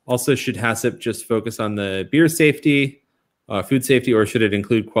 Also, should HACCP just focus on the beer safety, food safety, or should it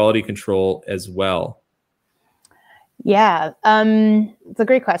include quality control as well? Yeah, it's a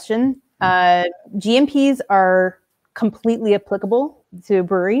great question. GMPs are completely applicable to a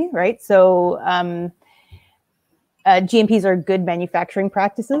brewery, right? So GMPs are good manufacturing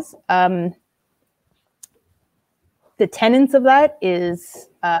practices. The tenets of that is,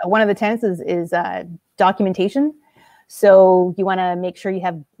 one of the tenets is documentation. So you want to make sure you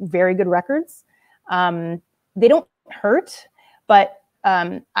have very good records. They don't hurt, but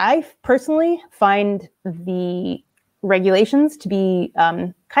I personally find the regulations to be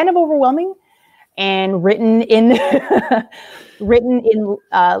kind of overwhelming and written in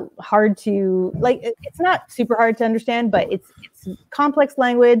hard to, like, it's not super hard to understand, but it's complex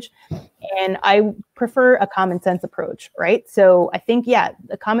language, and I prefer a common sense approach, right? So I think, yeah,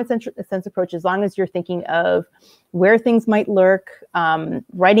 the common sense approach, as long as you're thinking of where things might lurk,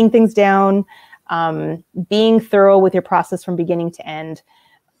 writing things down, being thorough with your process from beginning to end.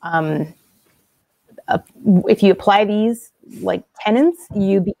 If you apply these like tenets,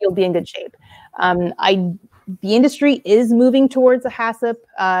 you'll be in good shape. The industry is moving towards a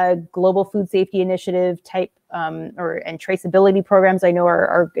HACCP, Global Food Safety Initiative type, and traceability programs. I know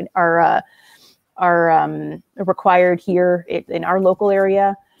are required here in our local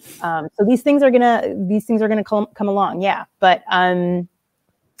area. So these things are gonna come along, yeah. But I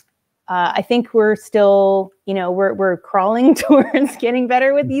think we're still, we're crawling towards getting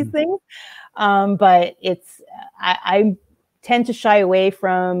better with these things. But I tend to shy away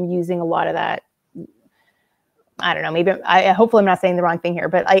from using a lot of that. I don't know, maybe hopefully I'm not saying the wrong thing here,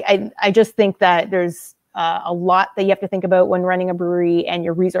 but I just think that there's a lot that you have to think about when running a brewery, and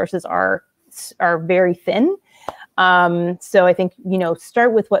your resources are very thin. So I think,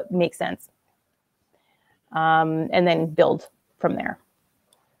 start with what makes sense, and then build from there.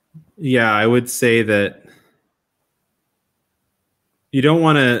 Yeah, I would say that you don't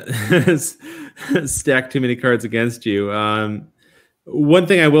want to stack too many cards against you. One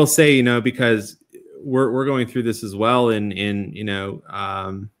thing I will say, because we're going through this as well in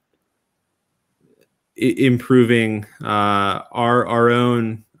improving our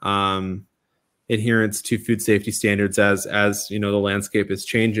own adherence to food safety standards as the landscape is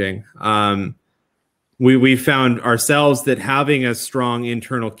changing. We found ourselves that having a strong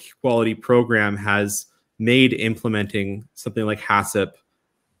internal quality program has made implementing something like HACCP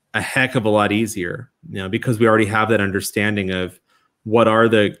a heck of a lot easier, because we already have that understanding of what are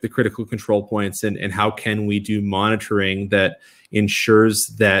the critical control points, and how can we do monitoring that ensures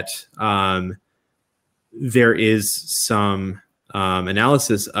that there is some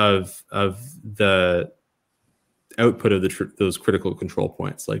analysis of the output of those critical control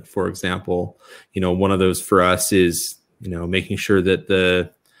points. Like, for example, one of those for us is, making sure that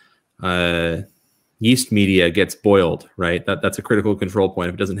the yeast media gets boiled, right? That's a critical control point.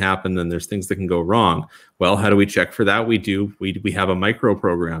 If it doesn't happen, then there's things that can go wrong. Well, how do we check for that? We have a micro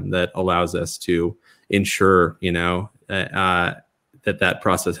program that allows us to ensure, that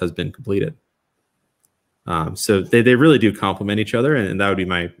process has been completed. So they really do complement each other. And that would be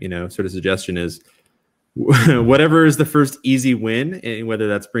my, sort of suggestion is whatever is the first easy win, and whether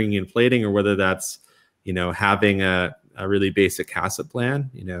that's bringing in plating or whether that's, having a really basic HACCP plan,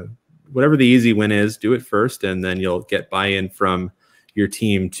 whatever the easy win is, do it first, and then you'll get buy-in from your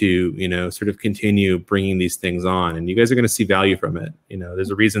team to, sort of continue bringing these things on. And you guys are going to see value from it. There's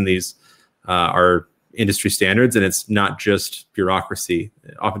a reason these are industry standards, and it's not just bureaucracy.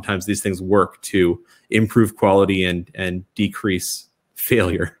 Oftentimes these things work to improve quality and decrease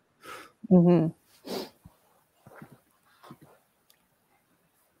failure. Mm-hmm.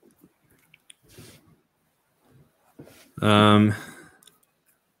 And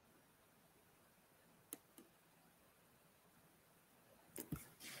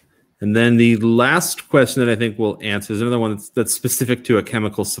then the last question that I think we'll answer is another one that's specific to a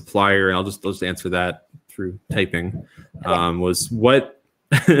chemical supplier, and I'll just answer that through typing. Was what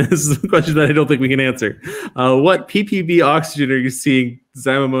this is a question that I don't think we can answer. What ppb oxygen are you seeing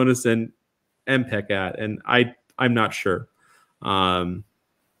Zymomonas and MPEC at? And I'm not sure.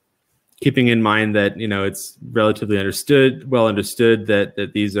 Keeping in mind that it's relatively well understood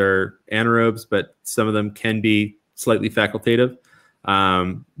that these are anaerobes, but some of them can be slightly facultative.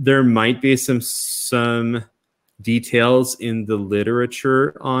 There might be some details in the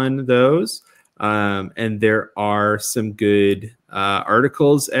literature on those, and there are some good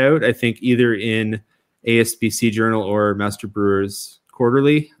articles out, I think, either in ASBC Journal or Master Brewers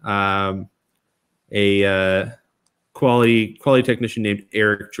Quarterly. A quality technician named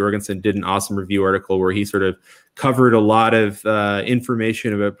Eric Jorgensen did an awesome review article where he sort of covered a lot of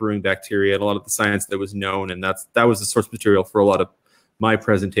information about brewing bacteria and a lot of the science that was known, and that was the source material for a lot of my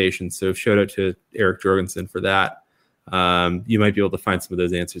presentation. So shout out to Eric Jorgensen for that. You might be able to find some of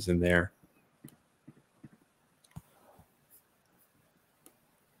those answers in there.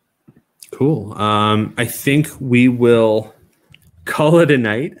 Cool. I think we will call it a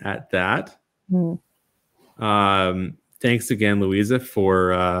night at that. Thanks again, Luisa,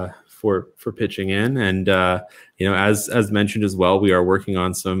 for pitching in. And as mentioned as well, we are working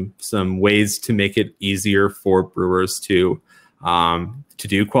on some ways to make it easier for brewers to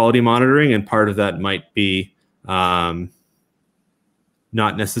do quality monitoring, and part of that might be not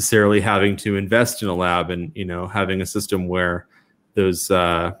necessarily having to invest in a lab, and having a system where those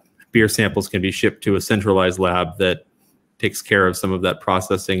beer samples can be shipped to a centralized lab that takes care of some of that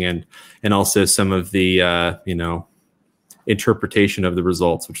processing and also some of the interpretation of the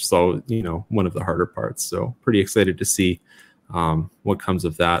results, which is all one of the harder parts. So pretty excited to see what comes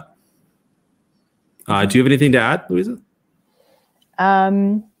of that. Do you have anything to add, Luisa?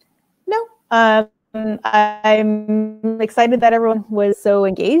 No. I'm excited that everyone was so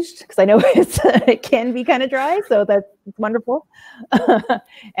engaged, because I know it can be kind of dry, so that's wonderful.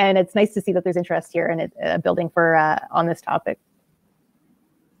 And it's nice to see that there's interest here and building for on this topic.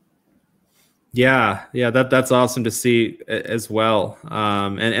 Yeah, that's awesome to see as well.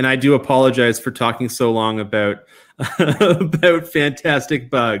 And I do apologize for talking so long about about fantastic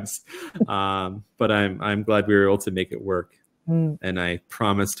bugs, but I'm glad we were able to make it work. And I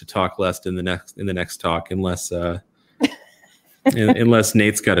promise to talk less in the next talk, unless unless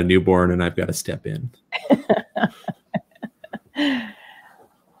Nate's got a newborn and I've got to step in.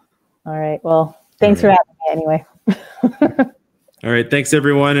 All right. Well, thanks for having me anyway. All right. Thanks,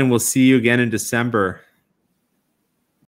 everyone. And we'll see you again in December.